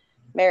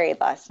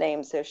married last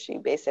name. So she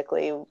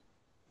basically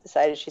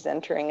decided she's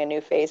entering a new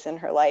phase in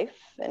her life,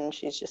 and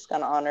she's just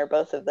going to honor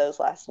both of those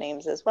last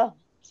names as well.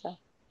 So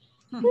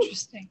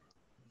Interesting.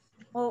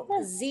 Well,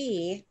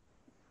 Z,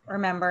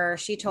 remember,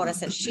 she told us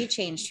that she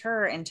changed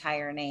her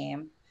entire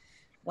name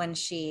when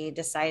she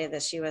decided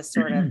that she was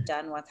sort of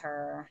done with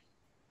her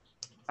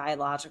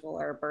biological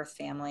or birth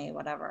family,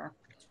 whatever.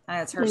 I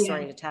know it's her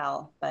story to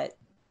tell, but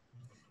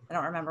I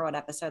don't remember what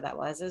episode that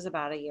was. It was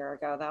about a year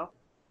ago, though.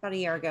 About a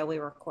year ago, we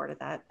recorded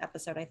that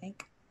episode, I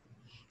think.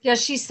 Yeah,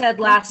 she said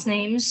last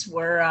names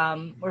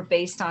were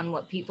based on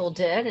what people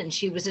did, and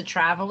she was a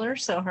traveler,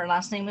 so her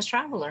last name was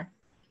Traveler.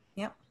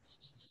 Yep.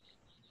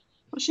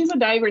 Well, she's a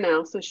diver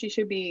now, so she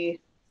should be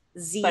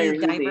Z Siren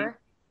Diver.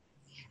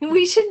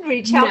 We should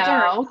reach out to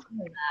her. No.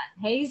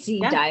 Hey, Z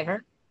Yeah.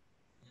 Diver.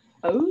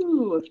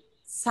 Oh.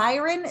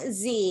 Siren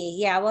Z.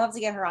 Yeah, we'll have to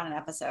get her on an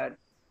episode.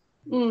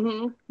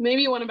 Mm-hmm.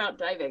 Maybe one about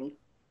diving,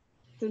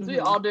 since we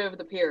all dove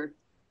the pier.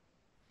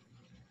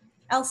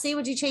 Elsie,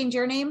 would you change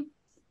your name?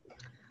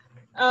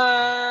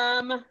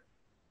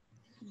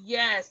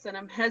 Yes, and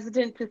I'm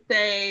hesitant to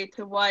say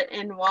to what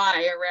and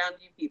why around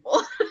you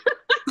people.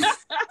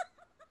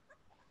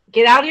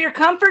 Get out of your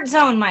comfort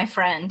zone, my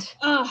friend.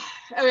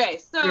 Okay,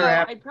 so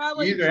I'd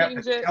probably you either have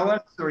change to it. tell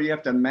us or you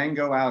have to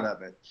mango out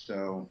of it.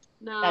 So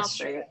No, That's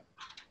true.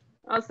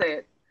 I'll say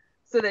it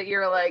so that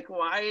you're like,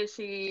 why is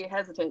she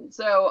hesitant?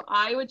 So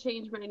I would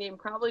change my name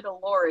probably to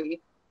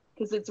Lori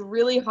because it's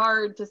really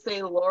hard to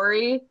say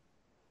Lori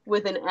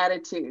with an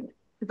attitude.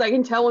 Because I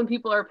can tell when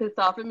people are pissed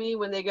off at me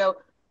when they go,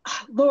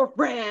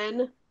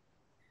 Lauren.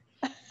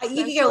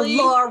 You can go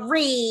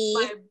Lori.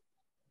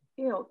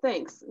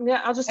 Thanks.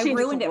 Yeah, I'll just change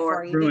I ruined it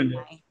for you, didn't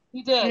I?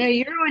 You did. You know,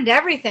 you ruined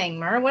everything,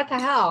 Mer. What the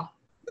hell?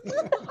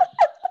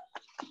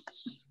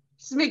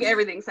 Just make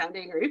everything sound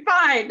angry.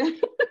 Fine.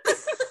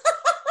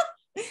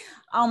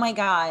 Oh my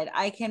God.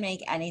 I can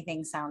make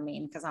anything sound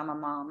mean because I'm a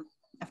mom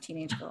of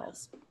teenage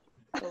girls.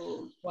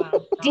 Oh,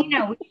 wow.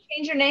 Dina, would you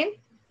change your name?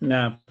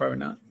 No, probably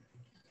not.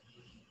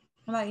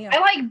 How about you? I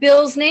like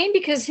Bill's name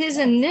because his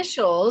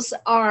initials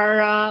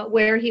are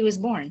where he was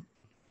born.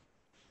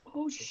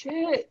 Oh,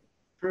 shit.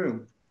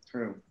 True.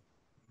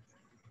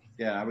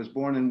 Yeah, I was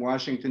born in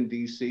Washington,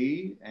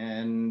 D.C.,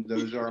 and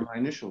those are my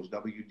initials.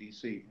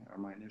 WDC are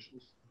my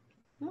initials.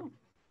 Oh.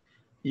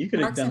 You could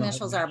have Mark's done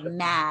initials are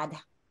MAD.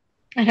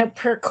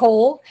 Per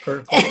Cole.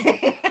 Per Cole.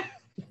 I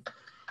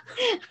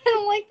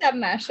don't like that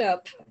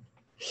mashup.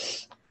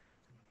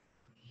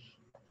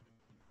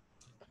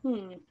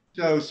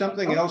 So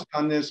something else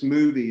on this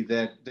movie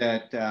that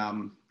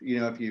you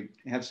know, if you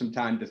have some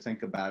time to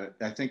think about it,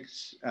 I think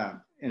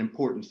an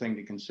important thing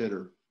to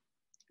consider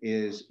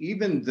is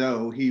even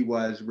though he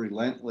was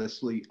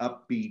relentlessly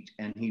upbeat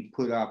and he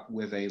put up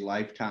with a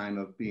lifetime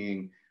of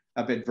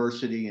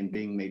adversity and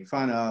being made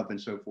fun of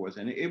and so forth,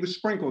 and it was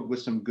sprinkled with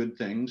some good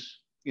things,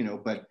 you know,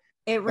 but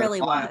it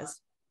really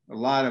was. A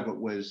lot of it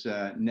was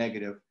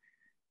negative.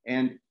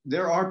 And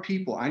there are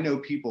people, I know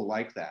people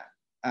like that,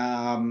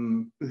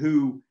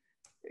 who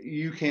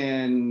you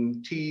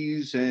can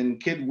tease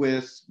and kid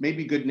with,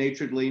 maybe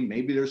good-naturedly,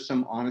 maybe there's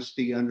some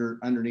honesty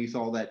underneath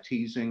all that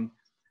teasing.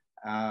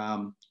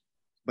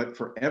 But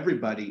for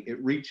everybody,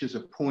 it reaches a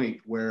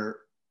point where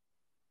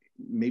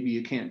maybe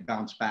you can't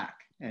bounce back.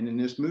 And in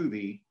this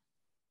movie,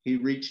 he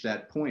reached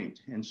that point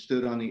and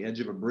stood on the edge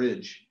of a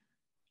bridge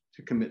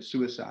to commit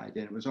suicide.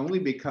 And it was only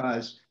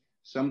because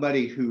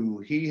somebody who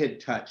he had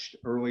touched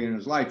early in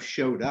his life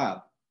showed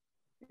up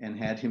and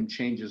had him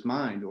change his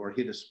mind, or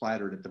he'd have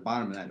splattered at the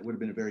bottom of that. It would have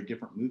been a very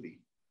different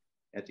movie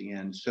at the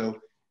end. So,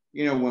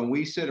 you know, when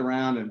we sit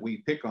around and we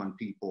pick on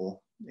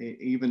people,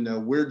 even though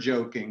we're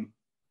joking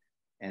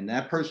and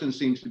that person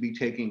seems to be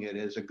taking it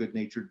as a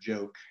good-natured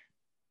joke,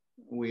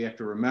 we have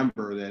to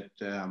remember that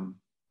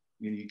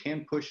you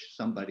can push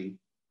somebody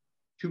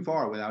too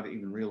far without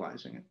even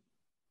realizing it.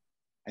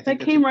 I think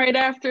that came right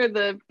after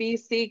the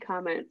BC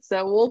comment.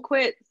 So we'll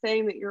quit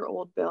saying that you're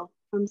old, Bill.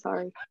 I'm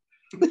sorry.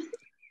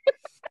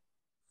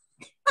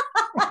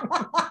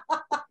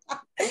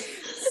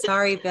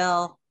 Sorry,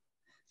 Bill.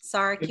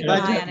 Sorry, keep an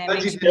Glad eye you- on it. glad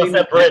Make you sure didn't even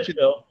that bridge, mention-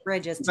 Bill.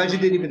 bridges. glad you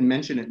tonight. didn't even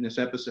mention it in this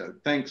episode.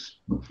 Thanks.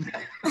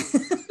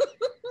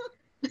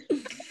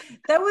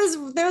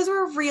 Those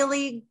were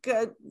really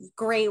good,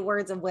 great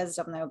words of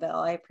wisdom, though, Bill.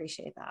 I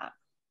appreciate that.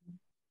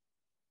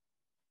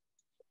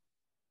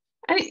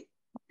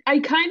 I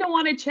kind of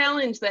want to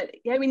challenge that.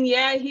 I mean,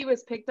 yeah, he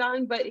was picked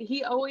on, but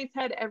he always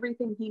had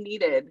everything he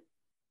needed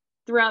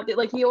throughout the,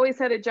 like, he always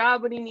had a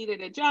job when he needed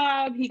a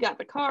job. He got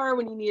the car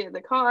when he needed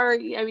the car. I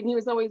mean, he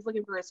was always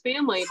looking for his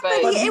family, but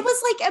it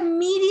was like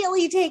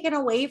immediately taken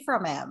away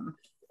from him.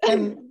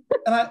 And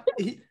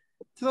to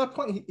that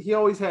point, he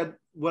always had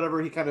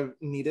whatever he kind of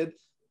needed.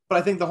 But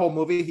I think the whole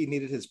movie, he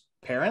needed his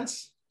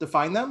parents to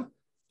find them.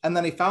 And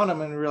then he found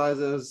them and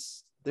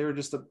realized they were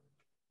just a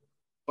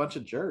bunch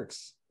of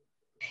jerks.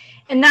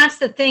 And that's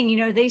the thing, you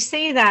know, they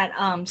say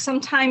that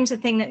sometimes the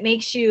thing that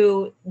makes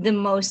you the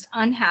most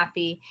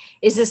unhappy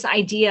is this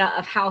idea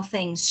of how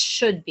things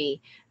should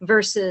be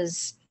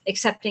versus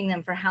accepting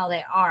them for how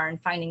they are and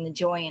finding the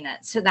joy in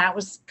it. So that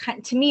was,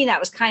 to me, that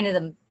was kind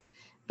of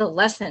the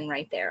lesson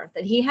right there,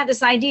 that he had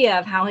this idea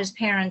of how his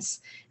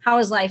parents, how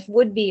his life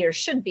would be or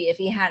should be if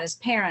he had his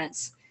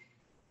parents.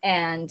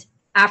 And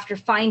after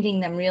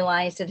finding them,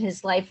 realized that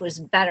his life was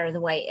better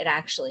the way it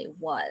actually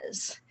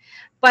was.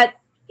 But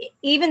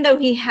even though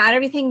he had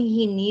everything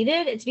he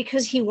needed, it's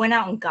because he went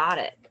out and got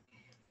it.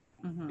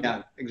 Mm-hmm.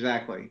 Yeah,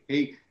 exactly.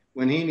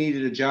 When he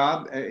needed a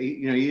job,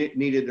 he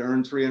needed to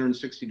earn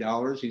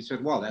 $360. He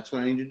said, well, that's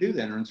what I need to do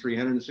then, earn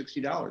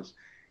 $360.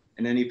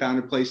 And then he found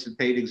a place that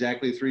paid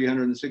exactly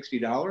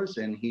 $360,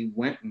 and he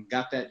went and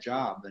got that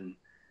job and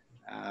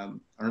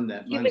earned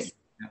that money.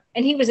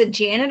 And he was a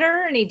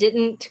janitor, and he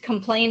didn't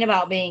complain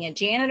about being a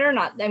janitor.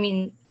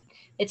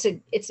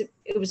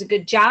 It was a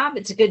good job.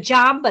 It's a good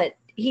job, but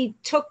he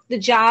took the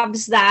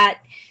jobs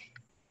that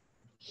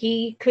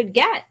he could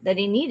get, that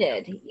he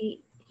needed.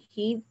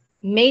 He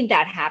made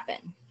that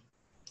happen.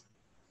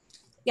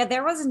 Yeah,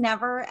 there was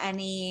never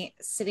any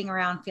sitting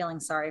around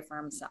feeling sorry for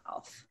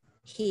himself.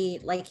 He,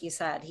 like you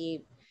said,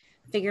 he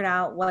figured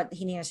out what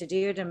he needed to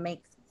do to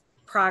make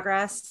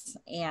progress,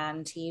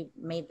 and he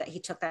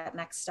took that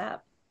next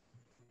step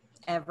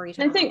every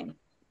time. I think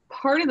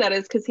part of that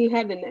is because he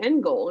had an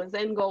end goal. His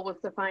end goal was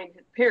to find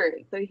his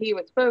parents. So he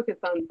was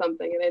focused on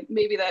something. And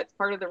maybe that's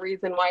part of the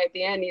reason why at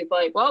the end he's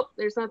like, well,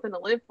 there's nothing to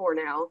live for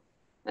now.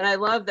 And I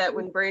love that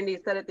when Brandy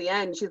said at the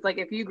end, she's like,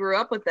 if you grew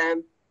up with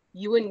them,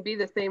 you wouldn't be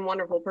the same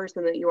wonderful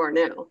person that you are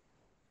now.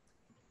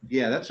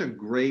 Yeah, that's a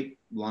great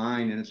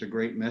line, and it's a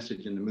great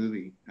message in the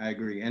movie. I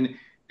agree. And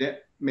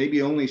that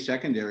maybe only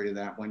secondary to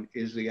that one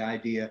is the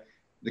idea,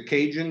 the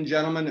Cajun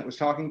gentleman that was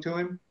talking to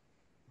him,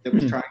 that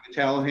was trying to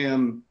tell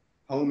him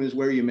home is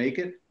where you make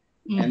it.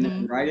 Mm-hmm. And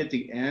then right at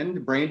the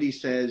end, Brandy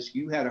says,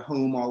 you had a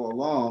home all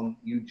along,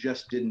 you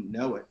just didn't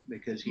know it,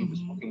 because he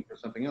was looking for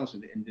something else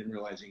and didn't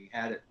realize he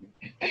had it.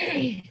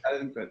 I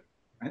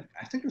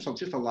think there's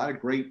just a lot of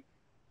great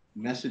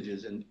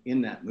messages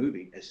in that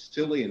movie, as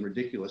silly and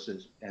ridiculous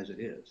as it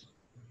is.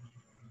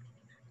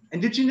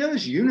 And did you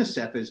notice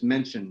UNICEF is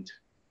mentioned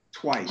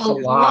twice? A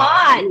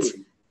lot.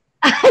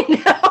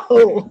 I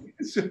know.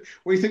 So,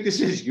 what do you think this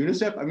is,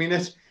 UNICEF? I mean,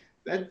 that's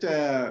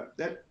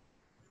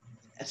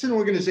an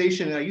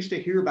organization that I used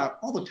to hear about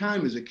all the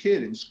time as a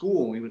kid in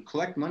school. We would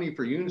collect money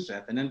for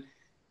UNICEF, and then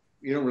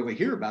you don't really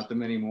hear about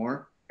them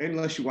anymore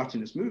unless you're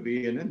watching this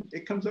movie, and then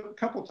it comes up a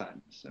couple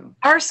times. So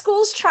our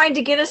schools tried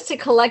to get us to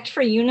collect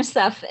for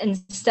UNICEF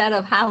instead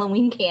of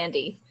Halloween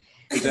candy.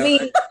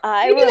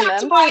 I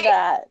remember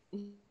that.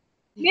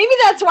 Maybe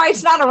that's why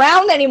it's not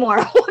around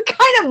anymore. What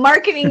kind of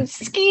marketing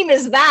scheme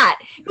is that?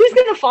 Who's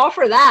going to fall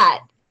for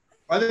that?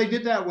 Well, they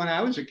did that when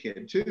I was a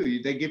kid too.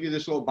 They give you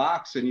this little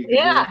box, and you can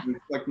go and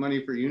collect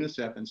money for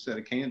UNICEF instead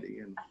of candy.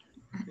 And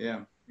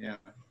yeah.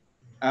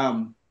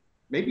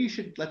 Maybe you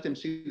should let them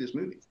see this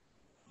movie.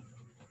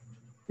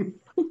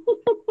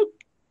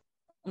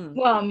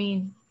 Well, I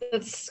mean,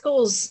 the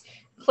school's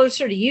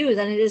closer to you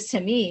than it is to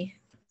me.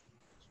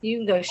 You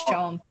can go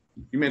show them.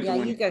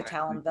 You go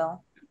tell them,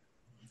 Bill.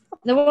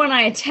 The one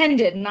I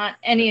attended, not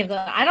any of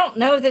the. I don't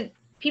know that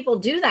people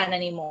do that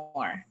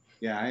anymore.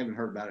 Yeah, I haven't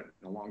heard about it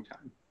in a long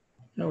time.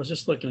 I was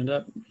just looking it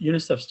up.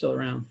 UNICEF's still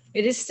around.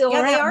 It is still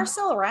around. Yeah, they are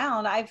still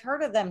around. I've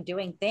heard of them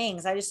doing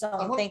things. I just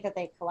don't think that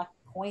they collect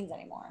coins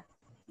anymore.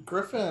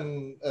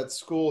 Griffin at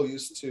school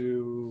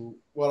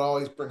would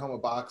always bring home a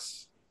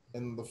box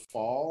in the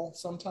fall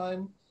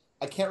sometime.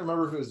 I can't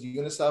remember if it was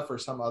UNICEF or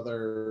some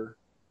other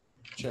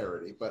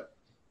charity, but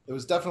it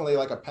was definitely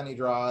like a penny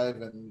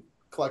drive and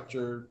collect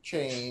your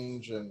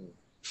change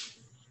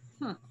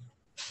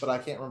but I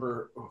can't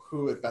remember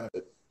who it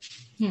benefited.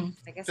 I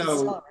guess it's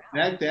still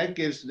around. that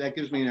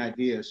gives me an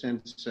idea.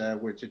 Since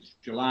it's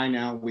July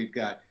now, we've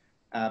got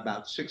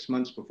about 6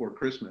 months before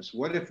Christmas.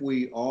 What if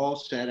we all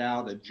set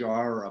out a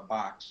jar or a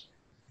box,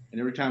 and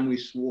every time we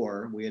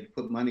swore, we had to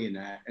put money in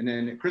that, and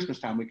then at Christmas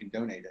time we can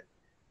donate it.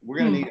 We're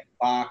gonna need a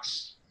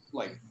box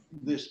like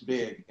this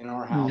big in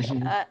our house.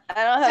 I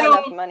don't have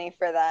enough money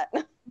for that.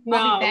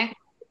 I'll be back.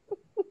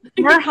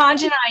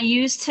 Merhanj and I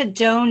used to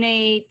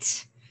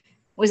donate,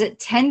 was it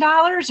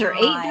 $10 or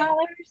 $8?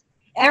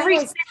 Every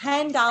was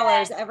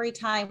 $10 every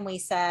time we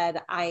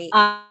said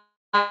I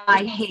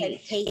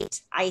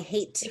hate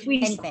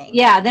anything.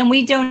 Yeah, then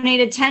we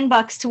donated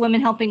 $10 to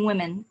Women Helping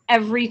Women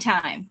every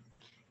time.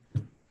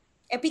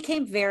 It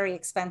became very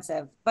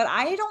expensive, but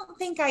I don't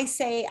think I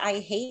say I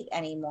hate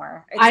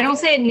anymore. I don't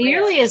say it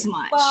nearly as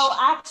much. Well,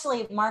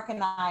 actually, Mark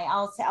and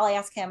I'll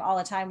ask him all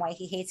the time why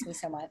he hates me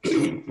so much.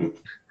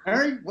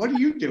 Harry, what are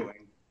you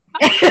doing?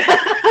 He's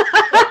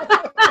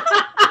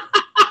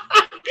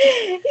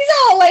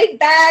all laid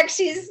back.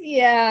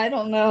 I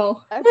don't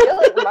know. I feel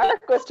like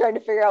Mark was trying to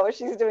figure out what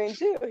she's doing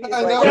too.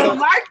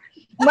 Mark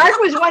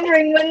was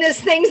wondering when this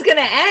thing's going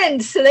to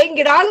end so they can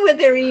get on with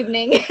their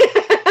evening.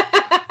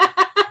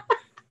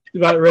 He's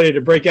about ready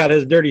to break out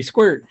his dirty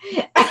squirt.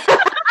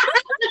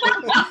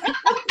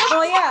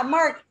 Oh yeah,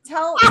 Mark,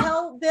 tell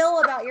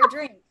Bill about your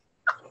drink.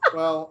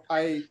 Well,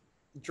 I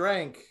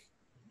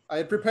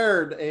had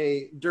prepared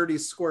a dirty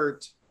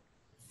squirt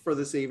for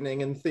this evening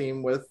in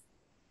theme with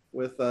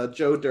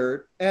Joe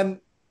Dirt.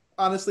 And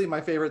honestly, my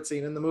favorite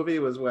scene in the movie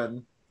was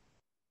when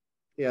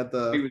he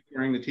was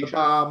wearing the t-shirt. The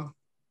bomb.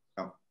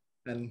 Oh.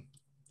 And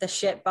the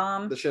shit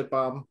bomb. The shit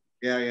bomb.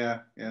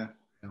 Yeah.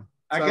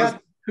 I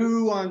got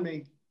poo on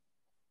me.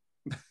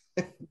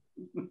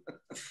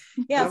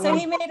 Yeah, so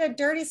he made a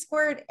dirty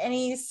squirt and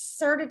he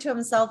served it to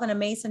himself in a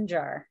mason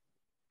jar.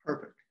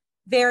 Perfect.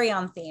 Very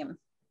on theme.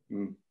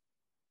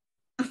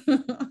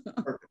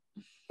 Perfect.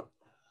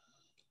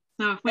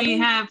 So if we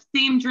have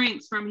theme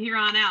drinks from here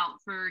on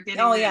out for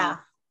getting yeah,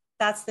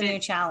 that's the new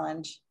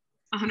challenge.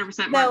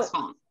 100% Mark's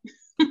fault.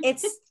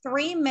 It's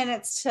 3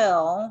 minutes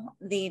till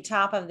the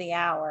top of the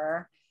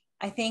hour.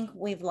 I think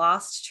we've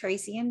lost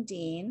Tracy and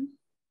Dean.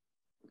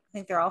 I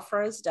think they're all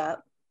froze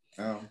up.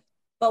 Oh.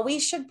 But we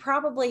should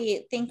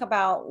probably think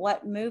about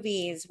what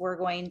movies we're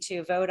going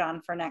to vote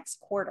on for next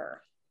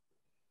quarter.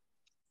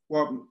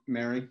 Well,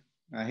 Mary,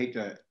 I hate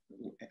to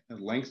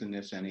lengthen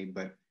this any,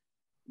 but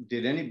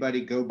did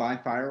anybody go buy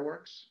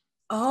fireworks?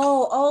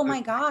 Oh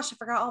my gosh, I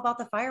forgot all about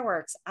the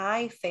fireworks.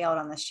 I failed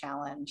on this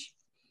challenge.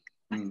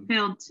 I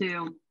failed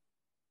too.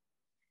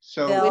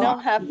 So we don't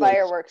have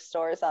fireworks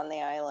stores on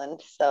the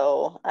island,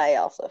 so I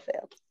also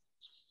failed.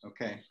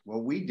 Okay,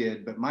 well we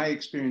did, but my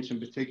experience in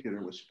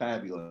particular was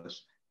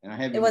fabulous.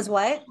 And it was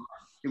what?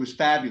 It was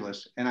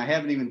fabulous, and I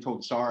haven't even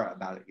told Sarah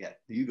about it yet.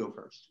 You go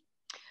first.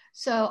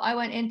 So I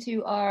went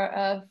into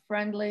our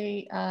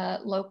friendly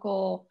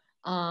local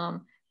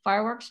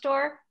fireworks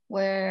store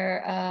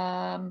where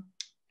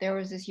there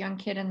was this young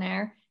kid in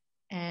there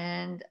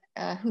and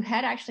who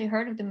had actually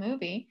heard of the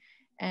movie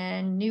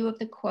and knew of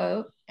the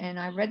quote. And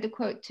I read the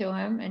quote to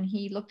him and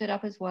he looked it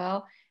up as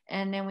well.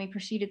 And then we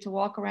proceeded to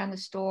walk around the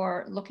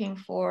store looking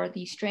for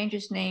the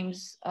strangest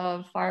names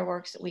of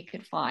fireworks that we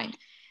could find.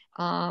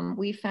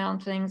 We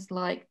found things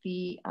like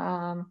the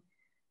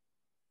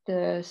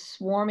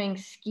swarming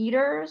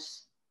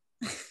skeeters,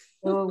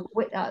 the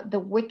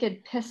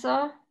wicked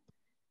pissa.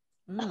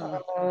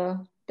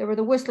 There were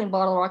the whistling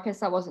bottle rockets.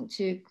 That wasn't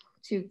too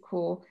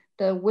cool.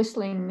 The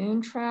whistling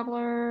moon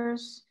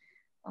travelers,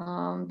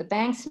 the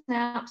bang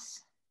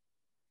snaps,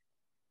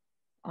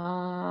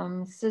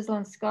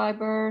 sizzling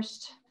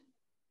skyburst,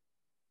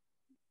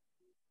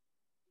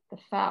 the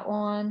fat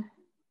one.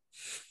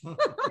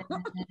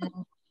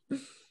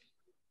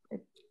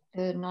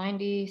 The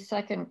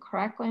 90-second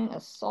crackling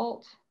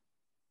assault.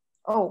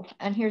 Oh,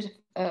 and here's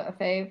a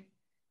fave.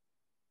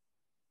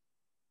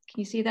 Can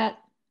you see that?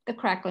 The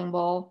crackling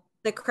ball.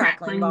 The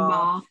crackling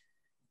ball.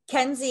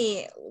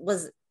 Kenzie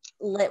was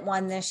lit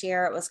one this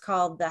year. It was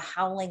called the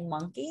Howling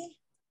Monkey.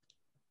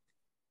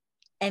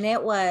 And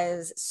it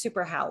was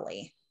super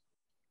howly.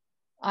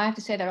 I have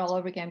to say that all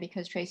over again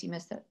because Tracy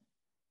missed it.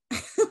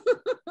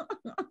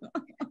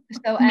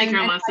 So Make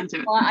her listen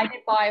to it. I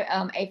did buy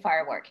a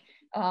firework.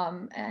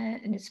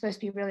 And it's supposed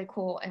to be really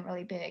cool and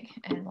really big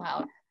and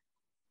loud.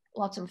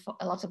 Lots of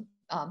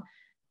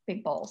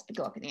big balls that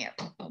go up in the air.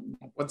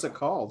 What's it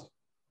called?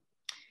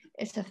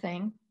 It's the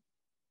thing.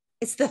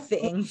 It's the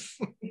thing.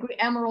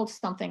 Emerald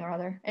something or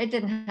other. It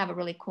didn't have a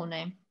really cool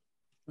name.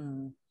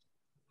 I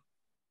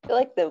feel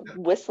like the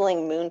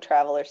Whistling Moon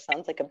Traveler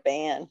sounds like a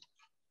band.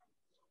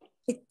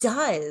 It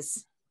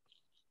does.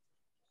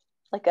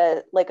 Like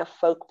a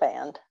folk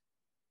band.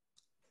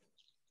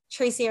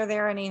 Tracy, are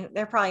there any?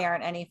 There probably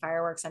aren't any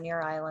fireworks on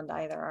your island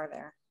either, are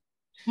there?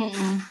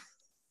 Mm-mm.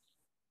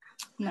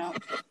 No.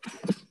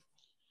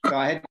 So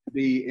I had to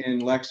be in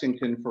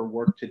Lexington for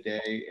work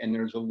today, and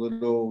there's a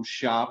little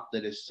shop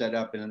that is set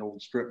up in an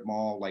old strip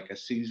mall, like a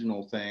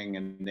seasonal thing,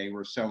 and they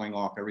were selling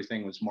off.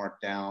 Everything was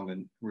marked down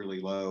and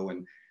really low.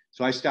 And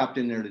so I stopped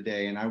in there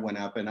today, and I went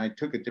up and I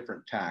took a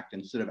different tact.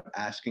 Instead of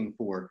asking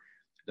for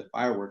the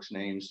fireworks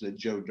names that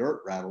Joe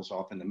Dirt rattles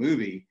off in the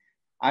movie,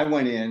 I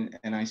went in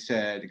and I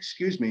said,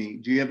 "Excuse me,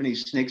 do you have any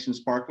snakes and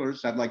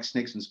sparklers? I'd like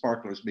snakes and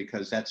sparklers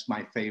because that's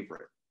my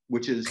favorite,"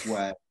 which is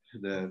what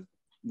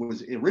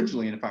was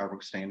originally in a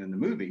fireworks stand in the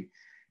movie.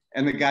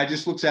 And the guy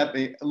just looks up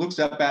at me,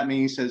 and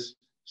he says,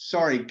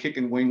 "Sorry, Kick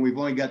and Wing, we've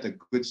only got the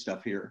good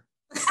stuff here."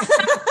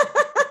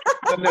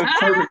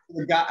 The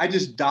guy, I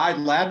just died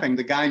laughing.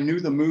 The guy knew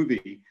the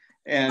movie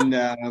and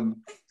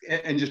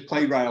just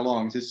played right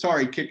along. He said,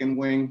 "Sorry, Kick and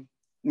Wing,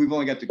 we've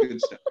only got the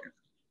good stuff here."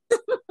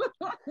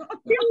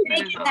 You're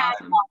making that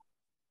up.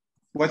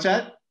 What's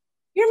that?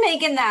 You're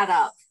making that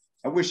up.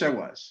 I wish I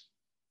was.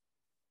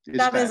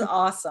 That is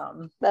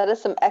awesome. That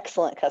is some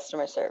excellent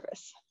customer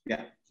service.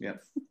 Yeah.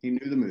 He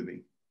knew the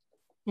movie.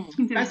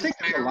 I think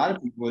there's a lot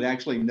of people that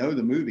actually know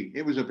the movie.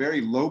 It was a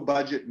very low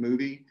budget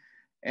movie.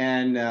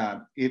 And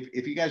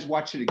if you guys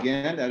watch it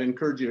again, I'd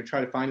encourage you to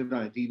try to find it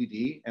on a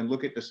DVD and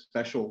look at the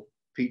special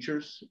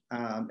features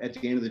at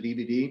the end of the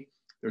DVD.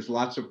 There's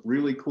lots of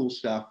really cool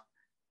stuff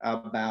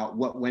about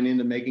what went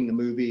into making the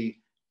movie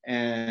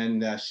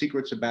and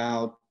secrets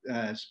about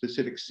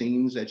specific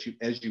scenes as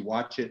you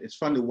watch it. It's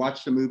fun to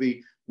watch the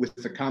movie with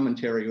the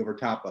commentary over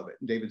top of it.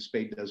 David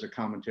Spade does a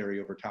commentary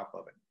over top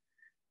of it.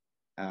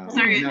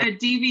 Sorry, a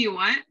DV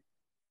what?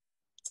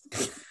 I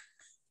bet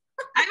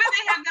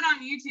they have that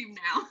on YouTube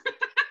now.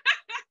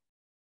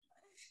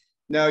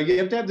 No, you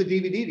have to have the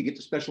DVD to get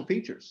the special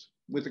features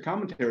with the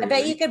commentary. I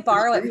bet you could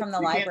borrow it from the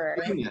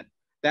library.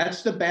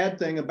 That's the bad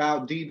thing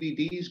about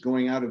DVDs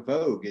going out of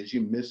vogue is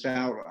you miss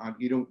out on,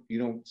 you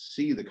don't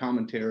see the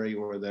commentary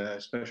or the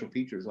special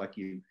features like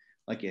you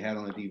had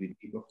on the DVD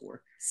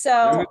before.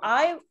 So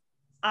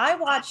I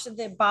watched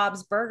the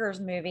Bob's Burgers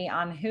movie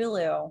on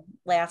Hulu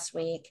last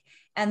week,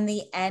 and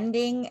the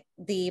ending,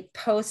 the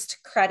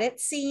post-credit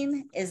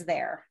scene is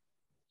there.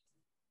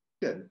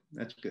 Good,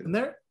 that's good.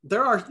 And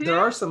there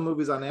are some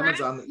movies on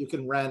Amazon that you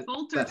can rent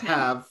that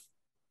have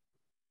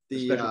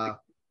the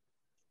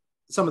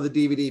some of the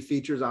DVD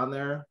features on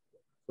there,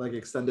 like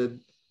extended,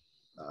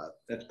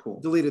 that's cool,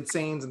 deleted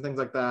scenes and things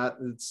like that.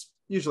 It's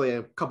usually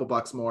a couple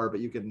bucks more,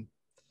 but you can.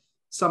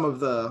 Some of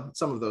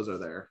those are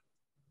there.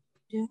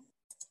 Yeah.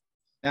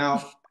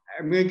 Now,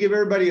 I'm going to give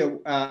everybody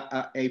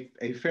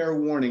a fair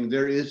warning.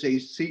 There is a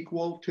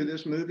sequel to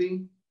this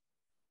movie.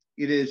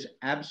 It is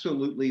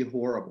absolutely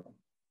horrible.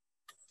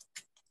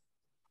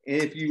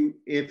 If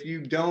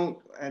you don't,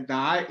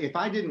 if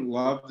I didn't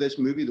love this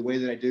movie the way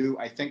that I do,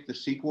 I think the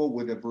sequel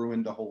would have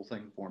ruined the whole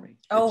thing for me.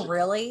 Oh,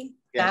 really?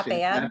 That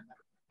bad?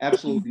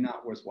 Absolutely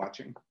not worth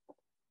watching.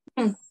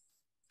 Is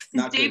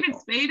David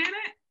Spade in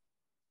it?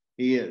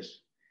 He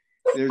is.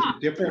 There's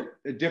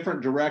a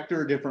different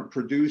director, different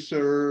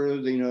producer.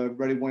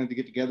 Everybody wanted to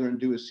get together and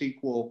do a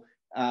sequel.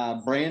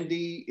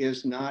 Brandy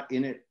is not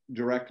in it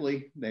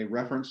directly. They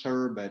reference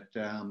her, but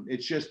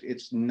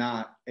it's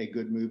not a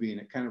good movie, and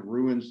it kind of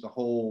ruins the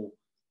whole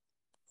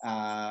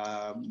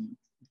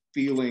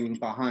feeling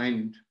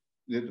behind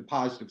the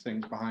positive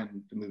things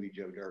behind the movie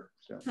Joe Dirt.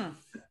 So,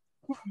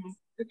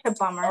 it's a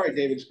bummer. Sorry,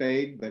 David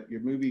Spade, but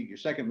your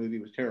second movie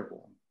was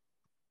terrible.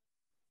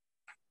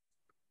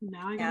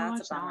 Now I gotta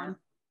watch that one.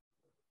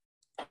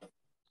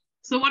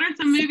 So what are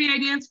some movie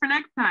ideas for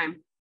next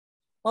time?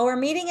 Well, we're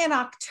meeting in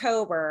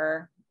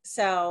October.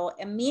 So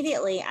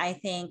immediately I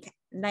think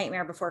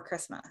Nightmare Before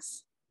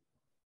Christmas.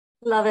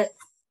 Love it.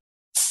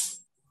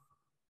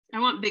 I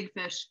want Big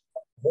Fish.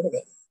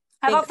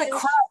 How about The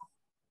Crow?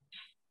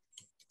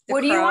 What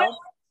do you want?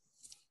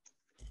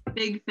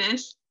 Big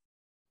Fish.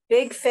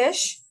 Big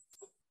Fish?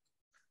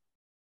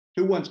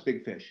 Who wants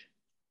Big Fish?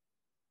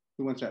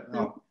 Who wants that?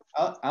 Oh,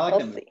 I like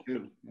that movie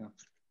too. Yeah.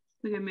 It's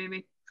a good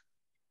movie.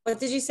 What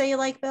did you say you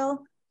like,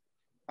 Bill?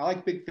 I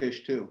like Big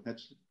Fish too.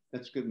 That's a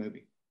good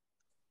movie.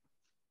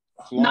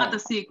 Not the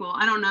sequel.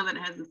 I don't know that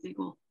it has a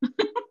sequel.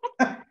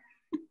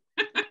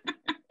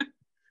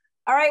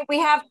 All right, we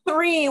have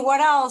 3.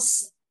 What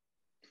else?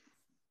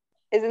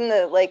 Isn't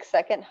the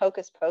second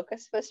Hocus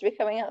Pocus supposed to be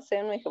coming out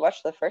soon? We could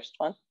watch the first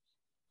one.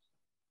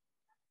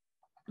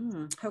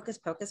 Hocus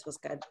Pocus was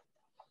good.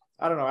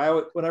 I don't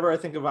know. Whenever I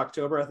think of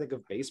October, I think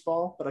of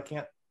baseball, but I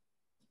can't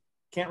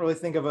really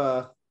think of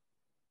a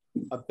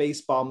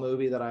baseball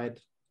movie that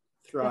I'd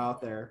throw out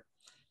there.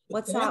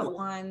 What's that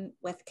one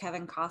with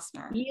Kevin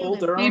Costner?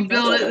 Field of Dreams.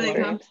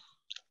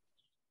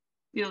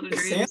 Yeah.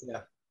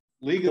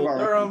 League of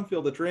Durham,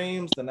 Field of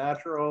Dreams, The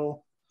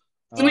Natural.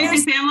 Can we see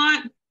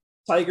Sandlot?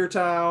 Tiger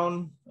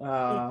Town.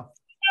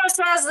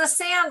 Says The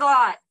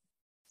Sandlot.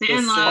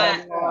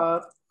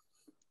 Sandlot.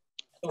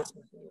 Oh.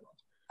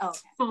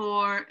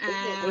 Forever.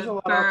 There's a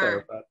lot out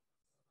there, but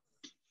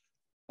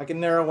I can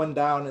narrow one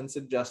down and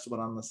suggest one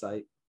on the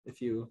site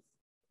if you.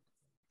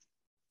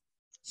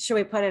 Should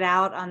we put it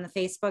out on the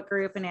Facebook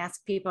group and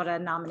ask people to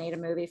nominate a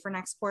movie for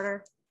next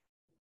quarter?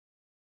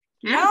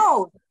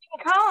 No,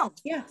 come.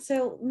 Yeah.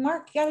 So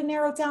Mark, you got to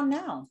narrow it down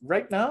now.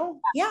 Right now?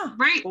 Yeah.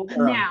 Right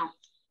now.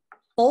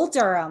 Bull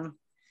Durham.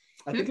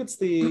 I think it's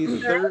the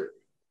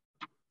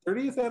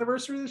 30th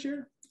anniversary this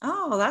year.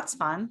 Oh, that's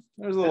fun.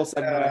 There's a little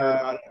segment I heard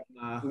about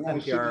on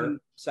NPR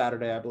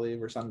Saturday, I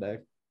believe, or Sunday.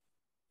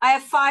 I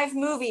have 5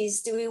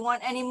 movies. Do we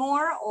want any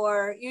more,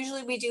 or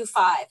usually we do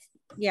 5?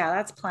 Yeah,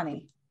 that's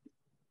plenty.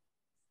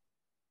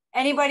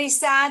 Anybody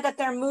sad that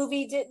their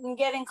movie didn't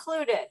get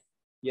included?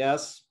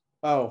 Yes.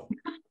 Oh,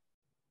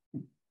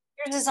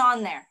 Yours is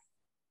on there.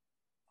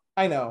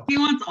 I know. He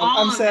wants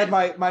all I'm of sad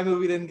it. my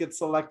movie didn't get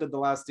selected the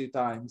last 2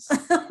 times.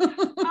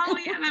 Oh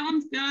yeah, that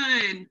one's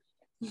good.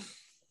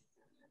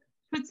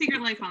 Put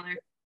Secret Life on there.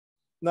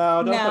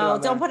 No,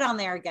 don't put it on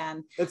there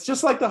again. It's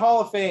just like the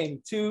Hall of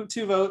Fame. Two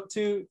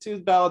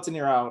ballots and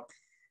you're out.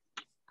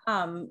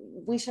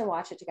 We should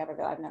watch it together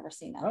though. I've never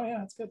seen it. Oh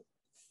yeah, it's good.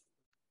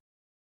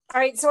 All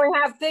right, so we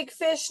have Big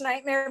Fish,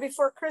 Nightmare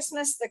Before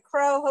Christmas, The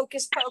Crow,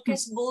 Hocus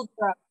Pocus, Bull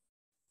Durham.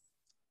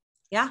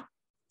 Yeah,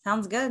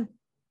 sounds good.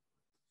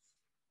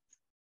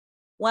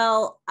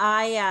 Well,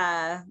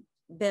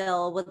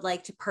 Bill, would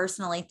like to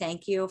personally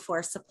thank you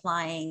for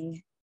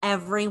supplying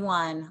every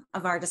one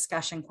of our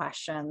discussion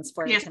questions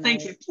for Yes,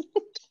 tonight. thank you.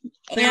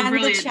 They're And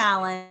brilliant. the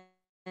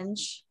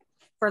challenge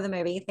for the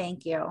movie.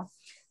 Thank you.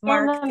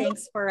 Mark,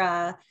 thanks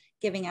for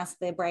giving us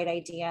the bright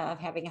idea of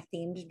having a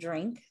themed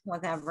drink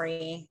with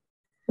every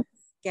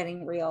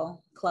Getting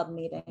Real club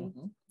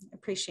meeting.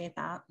 Appreciate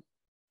that.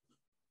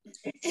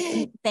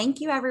 Thank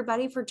you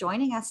everybody for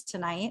joining us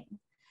tonight.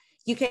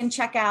 You can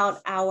check out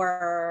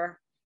our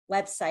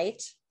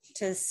website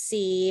to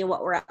see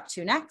what we're up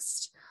to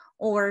next,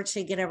 or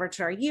to get over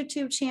to our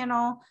YouTube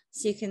channel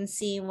so you can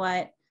see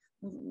what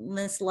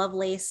Miss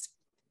Lovelace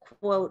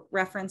quote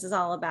reference is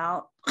all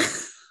about.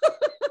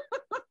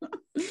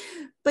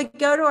 But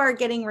go to our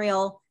Getting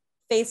Real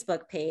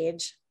Facebook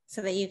page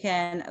so that you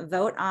can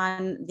vote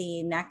on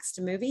the next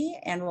movie,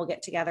 and we'll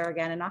get together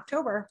again in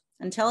October.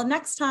 Until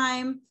next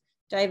time,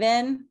 dive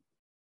in,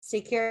 stay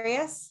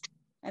curious,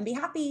 and be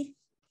happy.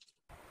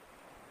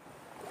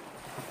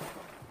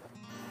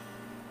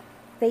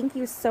 Thank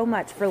you so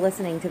much for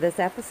listening to this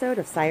episode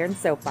of Siren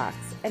Soapbox,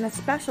 and a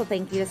special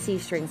thank you to C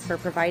Strings for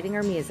providing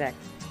our music.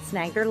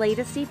 Snag their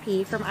latest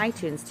EP from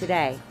iTunes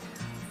today.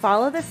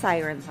 Follow the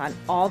Sirens on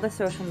all the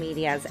social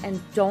medias, and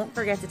don't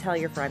forget to tell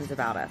your friends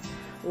about us.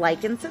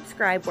 Like and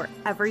subscribe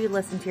wherever you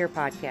listen to your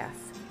podcasts.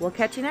 We'll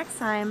catch you next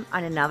time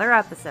on another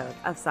episode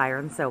of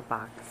Siren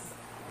Soapbox.